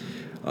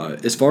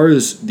 As far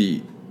as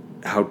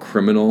how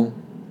criminal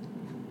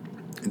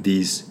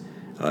these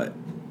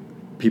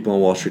people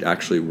on Wall Street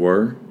actually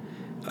were,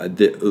 in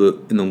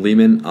the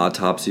Lehman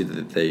autopsy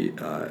that they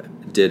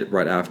did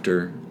right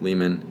after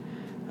Lehman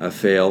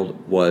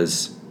failed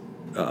was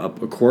a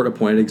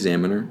court-appointed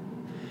examiner.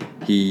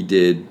 He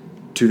did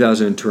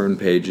 2,000 turn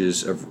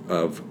pages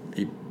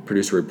he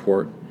produced a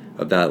report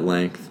of that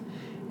length,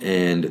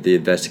 and the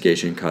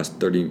investigation cost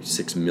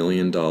 $36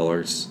 million.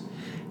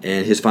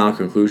 And his final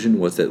conclusion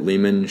was that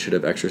Lehman should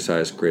have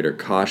exercised greater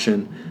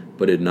caution,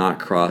 but did not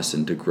cross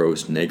into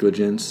gross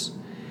negligence.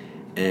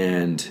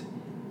 And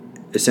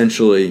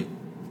essentially,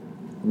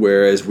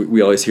 whereas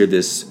we always hear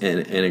this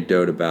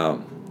anecdote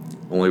about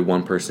only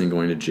one person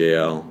going to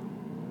jail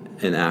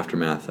in the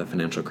aftermath of a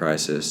financial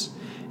crisis,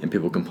 and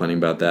people complaining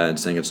about that and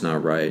saying it's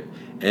not right.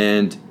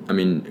 And, I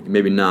mean,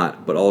 maybe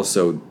not, but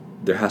also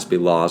there has to be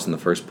laws in the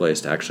first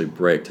place to actually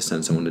break to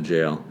send someone to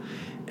jail.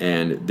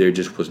 And there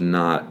just was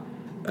not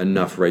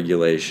enough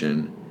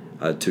regulation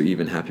to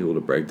even have people to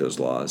break those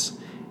laws.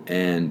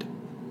 And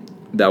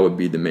that would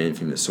be the main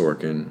thing that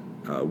Sorkin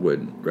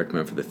would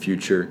recommend for the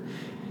future.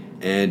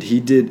 And he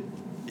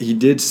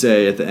did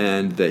say at the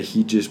end that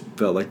he just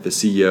felt like the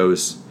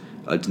CEOs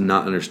did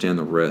not understand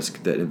the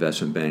risk that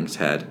investment banks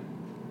had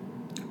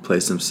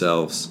placed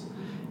themselves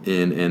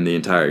in and the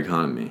entire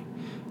economy.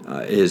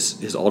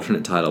 His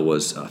alternate title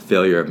was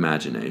Failure of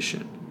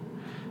Imagination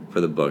for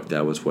the book.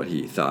 That was what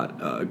he thought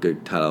a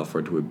good title for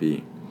it would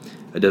be.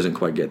 It doesn't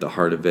quite get the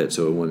heart of it,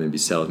 so it wouldn't maybe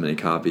sell as many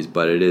copies,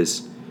 but it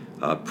is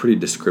pretty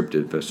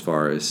descriptive as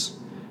far as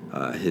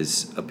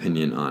his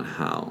opinion on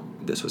how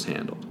this was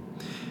handled.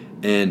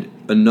 And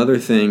another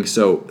thing,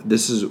 so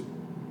this is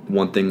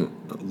one thing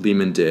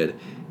Lehman did,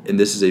 and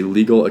this is a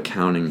legal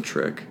accounting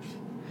trick.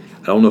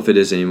 I don't know if it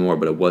is anymore,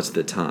 but it was at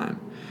the time.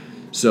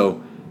 So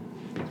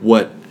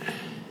what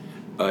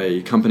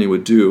a company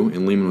would do,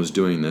 and Lehman was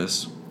doing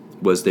this,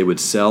 was they would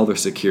sell their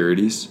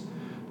securities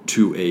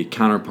to a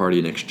counterparty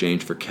in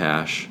exchange for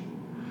cash,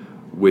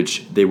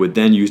 which they would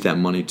then use that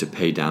money to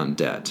pay down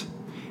debt.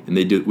 And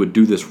they would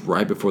do this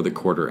right before the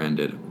quarter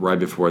ended, right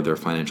before their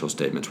financial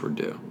statements were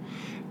due.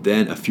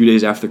 Then a few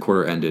days after the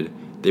quarter ended,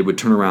 they would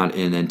turn around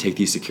and then take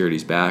these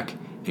securities back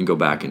and go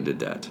back into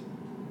debt.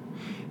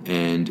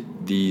 And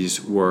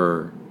these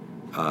were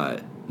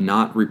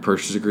not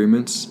repurchase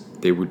agreements.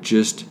 They were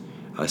just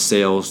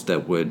sales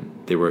that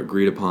they were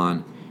agreed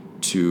upon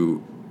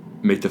to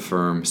make the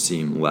firm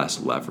seem less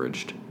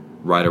leveraged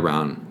right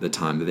around the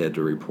time that they had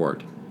to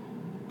report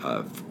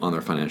on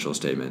their financial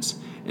statements.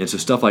 And so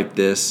stuff like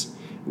this,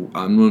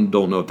 I don't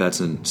know if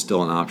that's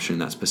still an option,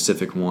 that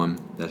specific one,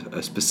 that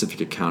a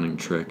specific accounting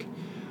trick,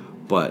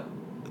 but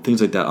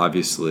things like that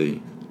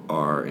obviously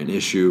are an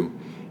issue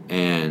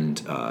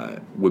and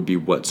would be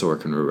what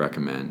Sorkin would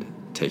recommend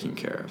taking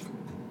care of.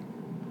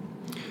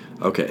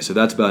 Okay, so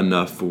that's about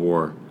enough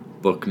for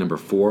book number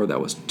 4. That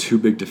was Too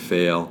Big to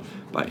Fail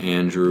by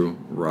Andrew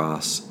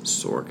Ross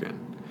Sorkin.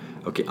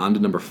 Okay, on to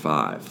number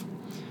 5.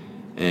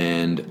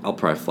 And I'll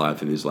probably fly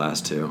through these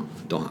last two.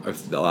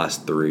 The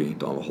last 3.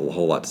 Don't have a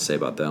whole lot to say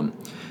about them.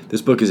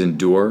 This book is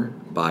Endure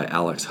by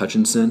Alex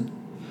Hutchinson.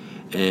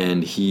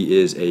 And he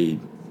is a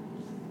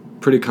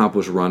pretty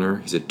accomplished runner.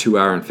 He's a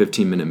 2-hour and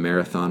 15-minute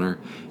marathoner.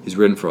 He's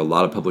written for a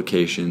lot of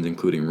publications,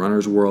 including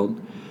Runner's World.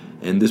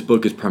 And this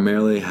book is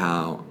primarily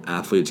how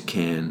athletes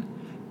can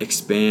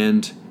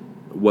expand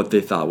what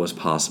they thought was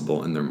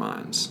possible in their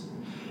minds.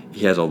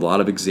 He has a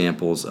lot of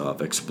examples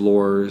of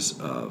explorers,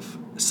 of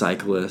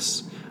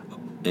cyclists,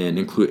 and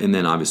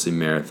then obviously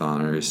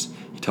marathoners.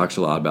 He talks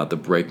a lot about the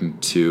Breaking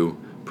 2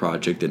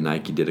 project that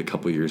Nike did a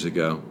couple years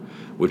ago,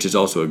 which is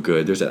also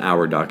there's an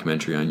hour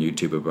documentary on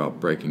YouTube about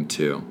Breaking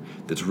 2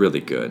 that's really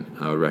good.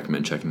 I would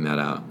recommend checking that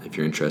out if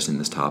you're interested in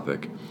this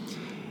topic.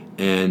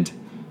 And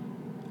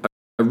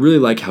I really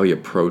like how he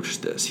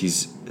approached this.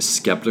 He's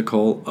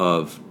skeptical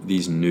of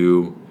these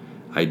new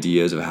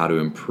ideas of how to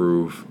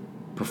improve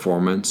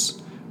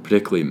performance,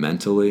 particularly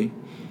mentally.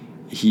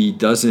 He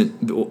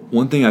doesn't.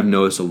 One thing I've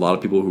noticed, a lot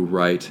of people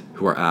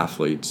who are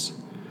athletes,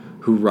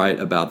 who write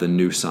about the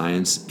new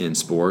science in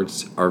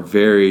sports they're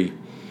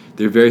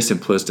very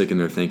simplistic in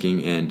their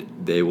thinking, and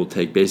they will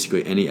take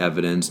basically any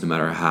evidence, no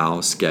matter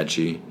how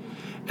sketchy,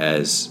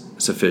 as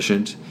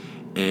sufficient,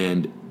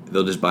 and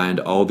they'll just buy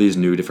into all these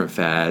new different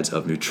fads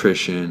of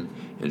nutrition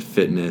and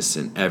fitness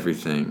and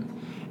everything,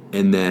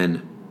 and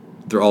then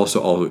they're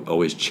also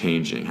always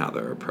changing how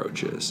their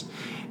approach is.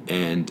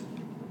 And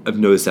I've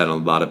noticed that in a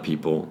lot of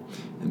people.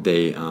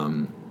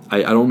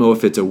 I don't know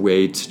if it's a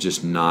way to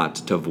just not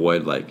to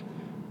avoid like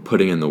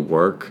putting in the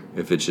work.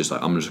 If it's just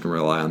like I'm just gonna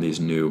rely on these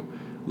new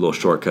little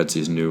shortcuts,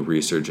 these new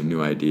research and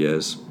new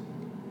ideas,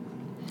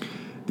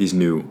 these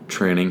new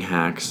training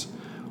hacks.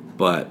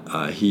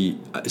 But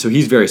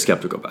he's very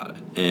skeptical about it,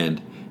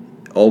 and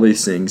all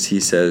these things he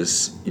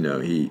says.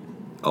 He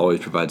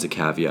always provides a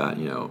caveat.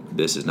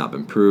 This has not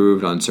been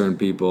proved on certain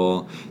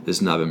people. This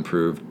has not been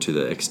proved to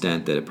the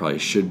extent that it probably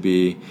should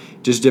be.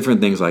 Just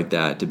different things like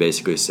that to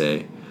basically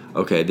say,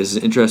 okay, this is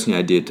an interesting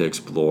idea to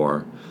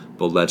explore,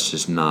 but let's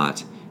just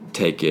not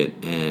take it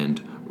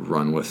and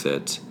run with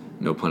it,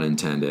 no pun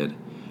intended,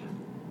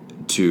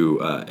 to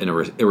an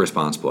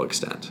irresponsible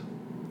extent.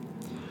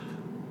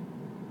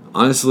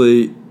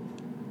 Honestly,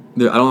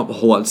 I don't have a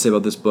whole lot to say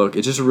about this book.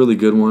 It's just a really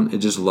good one.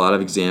 It's just a lot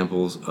of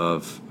examples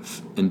of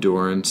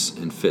endurance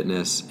and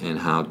fitness and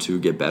how to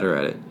get better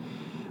at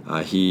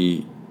it.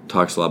 He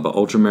talks a lot about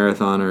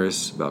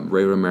ultramarathoners, about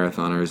regular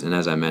marathoners, and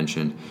as I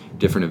mentioned,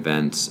 different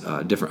events,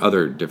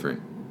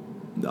 different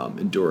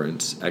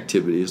endurance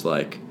activities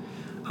like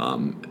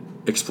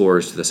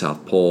explorers to the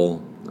South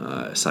Pole,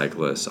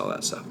 cyclists, all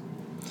that stuff.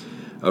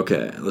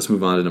 Okay, let's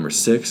move on to number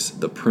 6,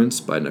 The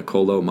Prince by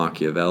Niccolò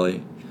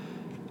Machiavelli.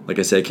 Like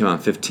I said, it came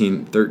out in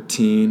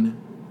 1513.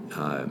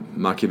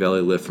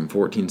 Machiavelli lived from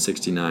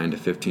 1469 to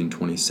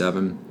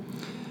 1527.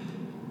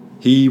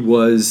 He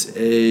was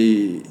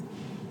a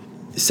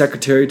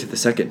secretary to the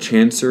Second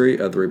Chancery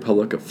of the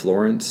Republic of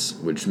Florence,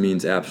 which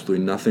means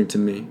absolutely nothing to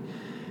me,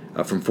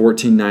 from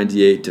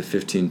 1498 to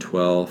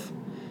 1512.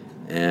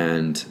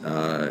 And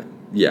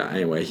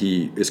anyway,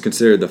 he is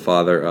considered the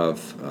father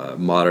of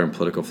modern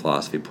political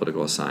philosophy,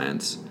 political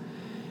science.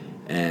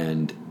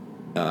 And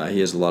he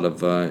has a lot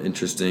of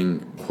interesting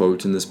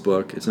quotes in this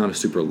book. It's not a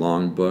super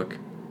long book.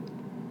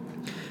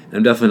 And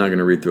I'm definitely not going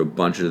to read through a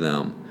bunch of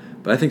them,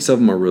 but I think some of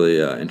them are really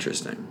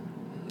interesting.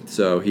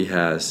 So he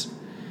has,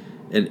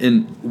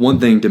 and one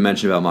thing to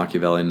mention about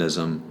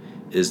Machiavellianism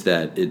is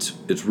that it's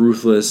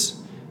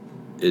ruthless,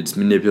 it's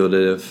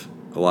manipulative.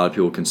 A lot of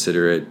people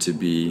consider it to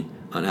be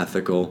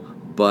unethical,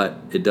 but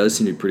it does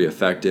seem to be pretty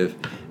effective.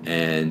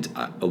 And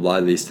a lot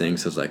of these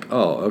things, I was like,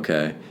 oh,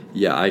 okay,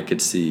 yeah, I can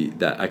see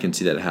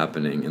that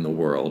happening in the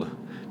world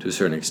to a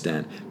certain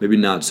extent. Maybe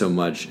not so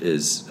much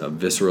as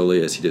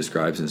viscerally as he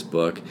describes in his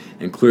book.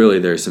 And clearly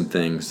there's some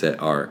things that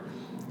are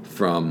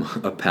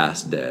from a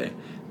past day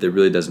that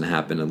really doesn't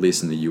happen, at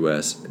least in the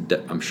U.S.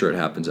 I'm sure it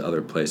happens at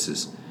other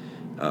places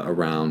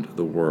around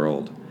the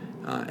world.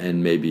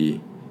 And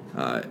maybe,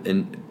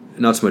 and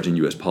not so much in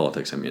U.S.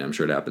 politics. I mean, I'm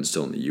sure it happens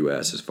still in the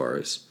U.S. as far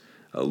as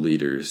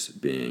leaders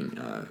being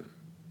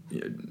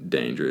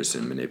dangerous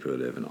and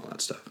manipulative and all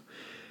that stuff.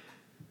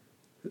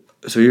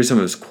 So here's some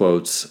of his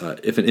quotes.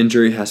 If an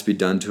injury has to be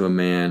done to a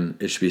man,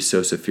 it should be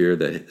so severe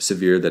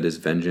that his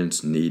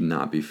vengeance need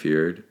not be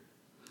feared.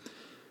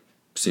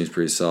 Seems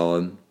pretty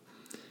solid.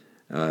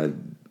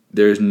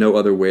 There is no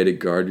other way to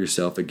guard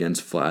yourself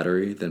against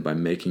flattery than by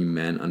making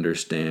men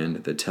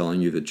understand that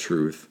telling you the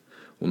truth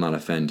will not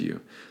offend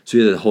you. So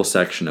he has a whole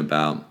section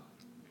about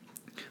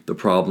the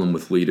problem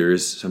with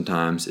leaders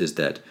sometimes is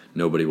that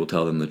nobody will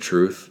tell them the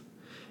truth.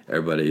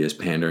 Everybody is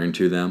pandering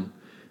to them.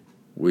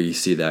 We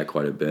see that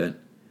quite a bit.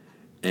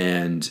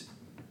 And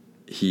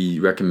he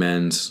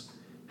recommends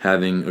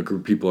having a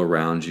group of people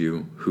around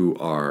you who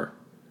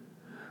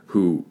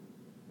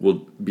will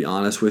be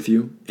honest with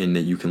you and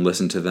that you can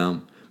listen to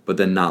them, but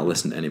then not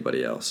listen to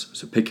anybody else.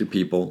 So pick your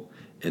people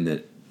and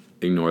then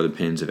ignore the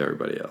opinions of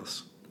everybody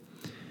else.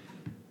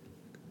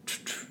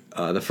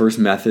 The first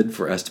method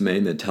for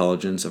estimating the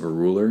intelligence of a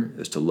ruler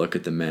is to look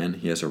at the men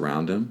he has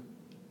around him.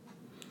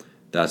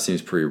 That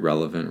seems pretty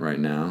relevant right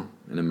now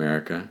in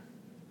America.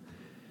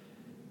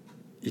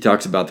 He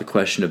talks about the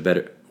question of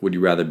would you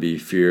rather be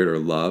feared or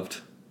loved?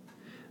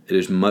 It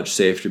is much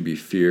safer to be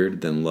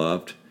feared than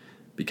loved,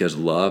 because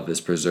love is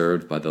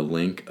preserved by the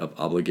link of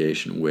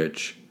obligation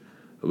which,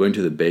 owing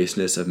to the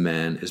baseness of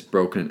men, is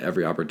broken at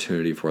every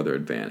opportunity for their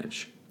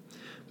advantage.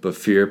 But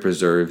fear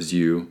preserves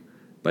you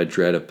by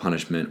dread of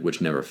punishment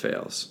which never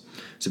fails.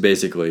 So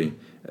basically,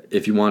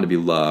 if you want to be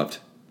loved,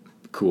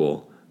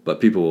 cool,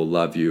 but people will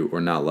love you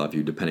or not love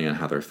you depending on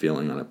how they're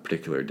feeling on a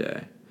particular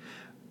day.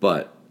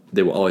 But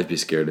they will always be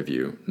scared of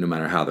you no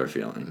matter how they're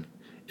feeling,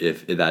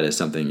 if that is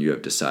something you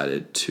have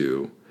decided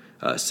to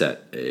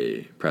set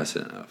a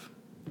precedent of.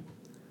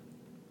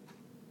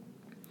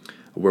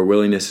 Where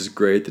willingness is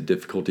great, the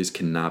difficulties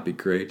cannot be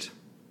great.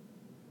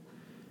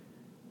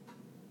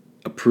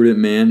 A prudent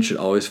man should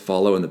always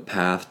follow in the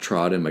path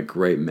trodden by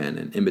great men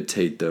and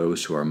imitate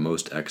those who are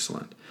most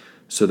excellent,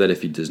 so that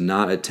if he does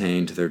not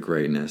attain to their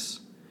greatness,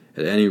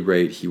 at any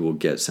rate he will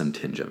get some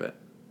tinge of it.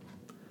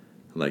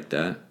 I like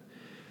that.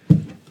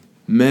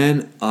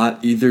 Men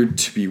ought either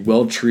to be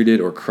well treated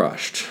or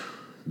crushed,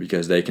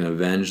 because they can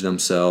avenge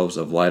themselves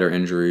of lighter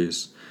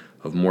injuries,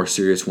 of more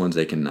serious ones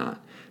they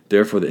cannot.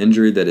 Therefore, the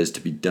injury that is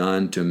to be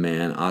done to a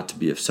man ought to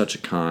be of such a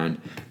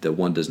kind that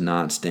one does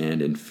not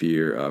stand in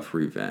fear of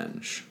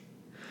revenge.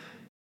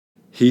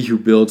 He who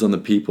builds on the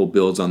people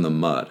builds on the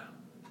mud.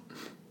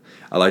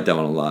 I like that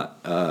one a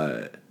lot.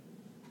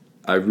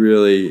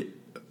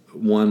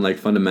 One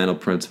fundamental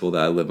principle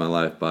that I live my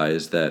life by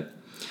is that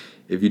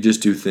if you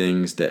just do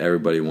things that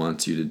everybody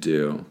wants you to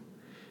do,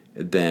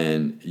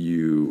 then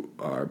you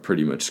are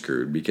pretty much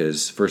screwed.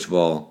 Because first of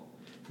all,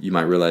 you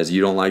might realize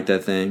you don't like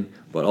that thing,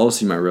 but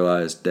also you might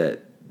realize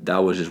that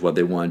was just what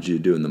they wanted you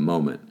to do in the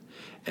moment,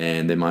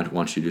 and they might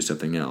want you to do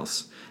something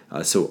else.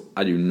 So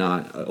I do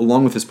not,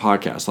 along with this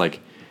podcast,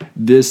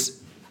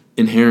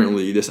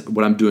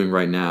 what I'm doing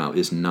right now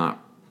is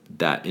not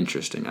that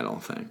interesting, I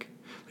don't think.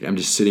 I'm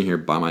just sitting here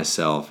by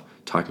myself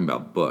talking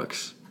about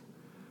books.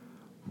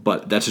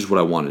 But that's just what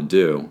I want to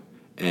do,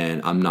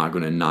 and I'm not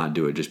going to not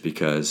do it just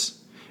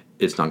because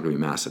it's not going to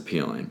be mass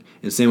appealing.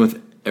 And same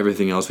with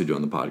everything else we do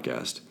on the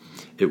podcast.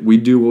 If we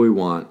do what we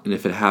want, and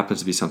if it happens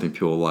to be something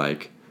people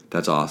like,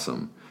 that's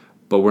awesome.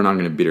 But we're not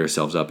going to beat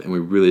ourselves up, and we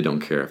really don't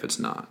care if it's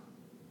not.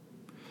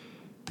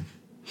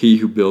 He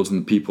who builds on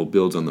the people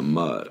builds on the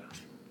mud.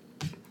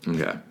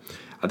 Okay.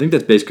 I think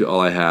that's basically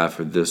all I have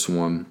for this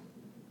one.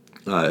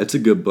 It's a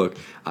good book.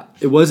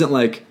 It wasn't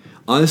like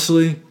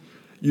Honestly,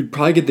 you'd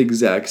probably get the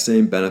exact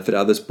same benefit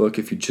out of this book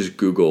if you just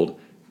Googled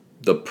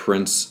the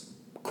Prince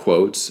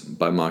quotes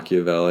by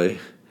Machiavelli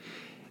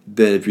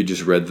than if you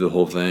just read the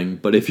whole thing.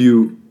 But if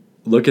you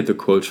look at the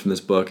quotes from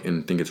this book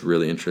and think it's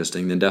really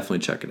interesting, then definitely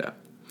check it out.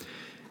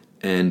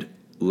 And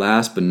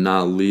last but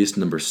not least,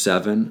 number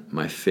 7,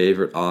 my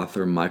favorite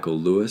author, Michael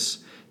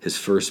Lewis, his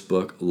first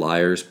book,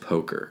 Liar's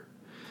Poker.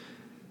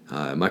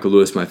 Michael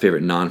Lewis, my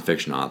favorite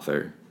nonfiction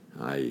author.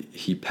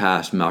 He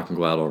passed Malcolm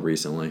Gladwell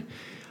recently.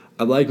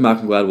 I like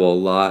Malcolm Gladwell a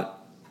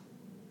lot,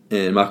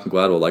 and Malcolm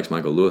Gladwell likes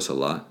Michael Lewis a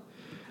lot.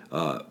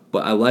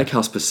 But I like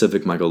how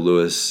specific Michael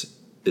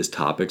Lewis's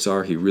topics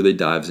are. He really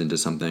dives into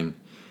something,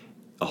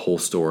 a whole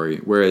story.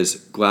 Whereas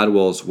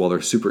Gladwell's, while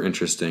they're super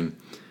interesting,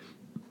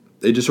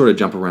 they just sort of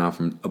jump around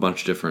from a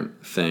bunch of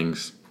different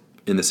things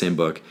in the same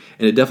book.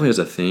 And it definitely has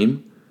a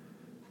theme,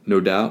 no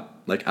doubt.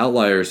 Like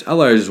Outliers is one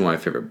of my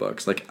favorite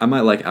books. Like I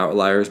might like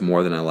Outliers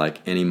more than I like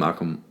any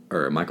Michael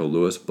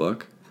Lewis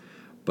book,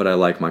 but I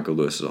like Michael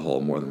Lewis as a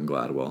whole more than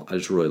Gladwell. I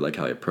just really like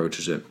how he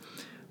approaches it,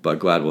 but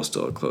Gladwell's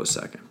still a close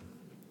second.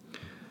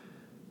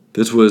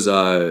 This was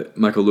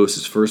Michael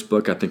Lewis's first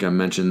book. I think I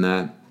mentioned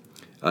that.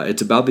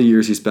 It's about the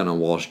years he spent on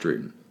Wall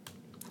Street.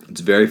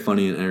 It's very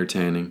funny and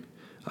entertaining.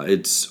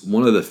 It's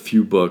one of the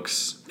few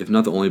books, if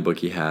not the only book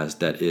he has,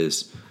 that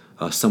is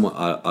somewhat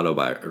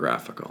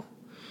autobiographical.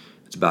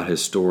 It's about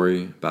his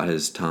story, about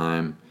his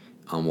time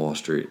on Wall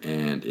Street,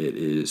 and it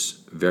is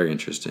very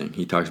interesting.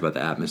 He talks about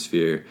the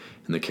atmosphere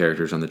and the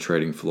characters on the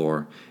trading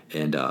floor,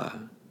 and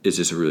it's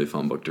just a really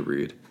fun book to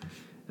read,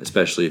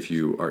 especially if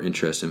you are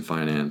interested in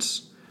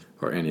finance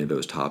or any of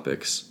those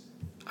topics.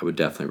 I would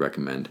definitely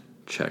recommend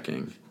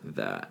checking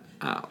that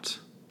out.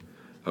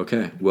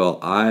 Okay, well,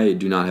 I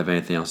do not have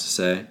anything else to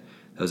say.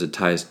 That was a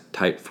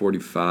tight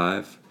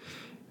 45.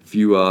 If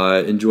you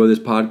enjoy this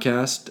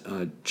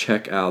podcast,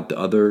 check out the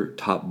other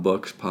Top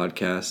Books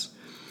podcasts.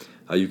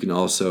 You can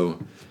also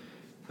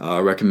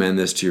recommend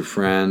this to your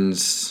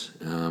friends,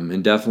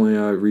 and definitely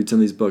read some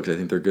of these books. I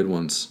think they're good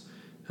ones.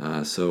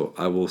 So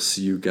I will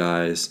see you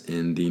guys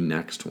in the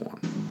next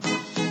one.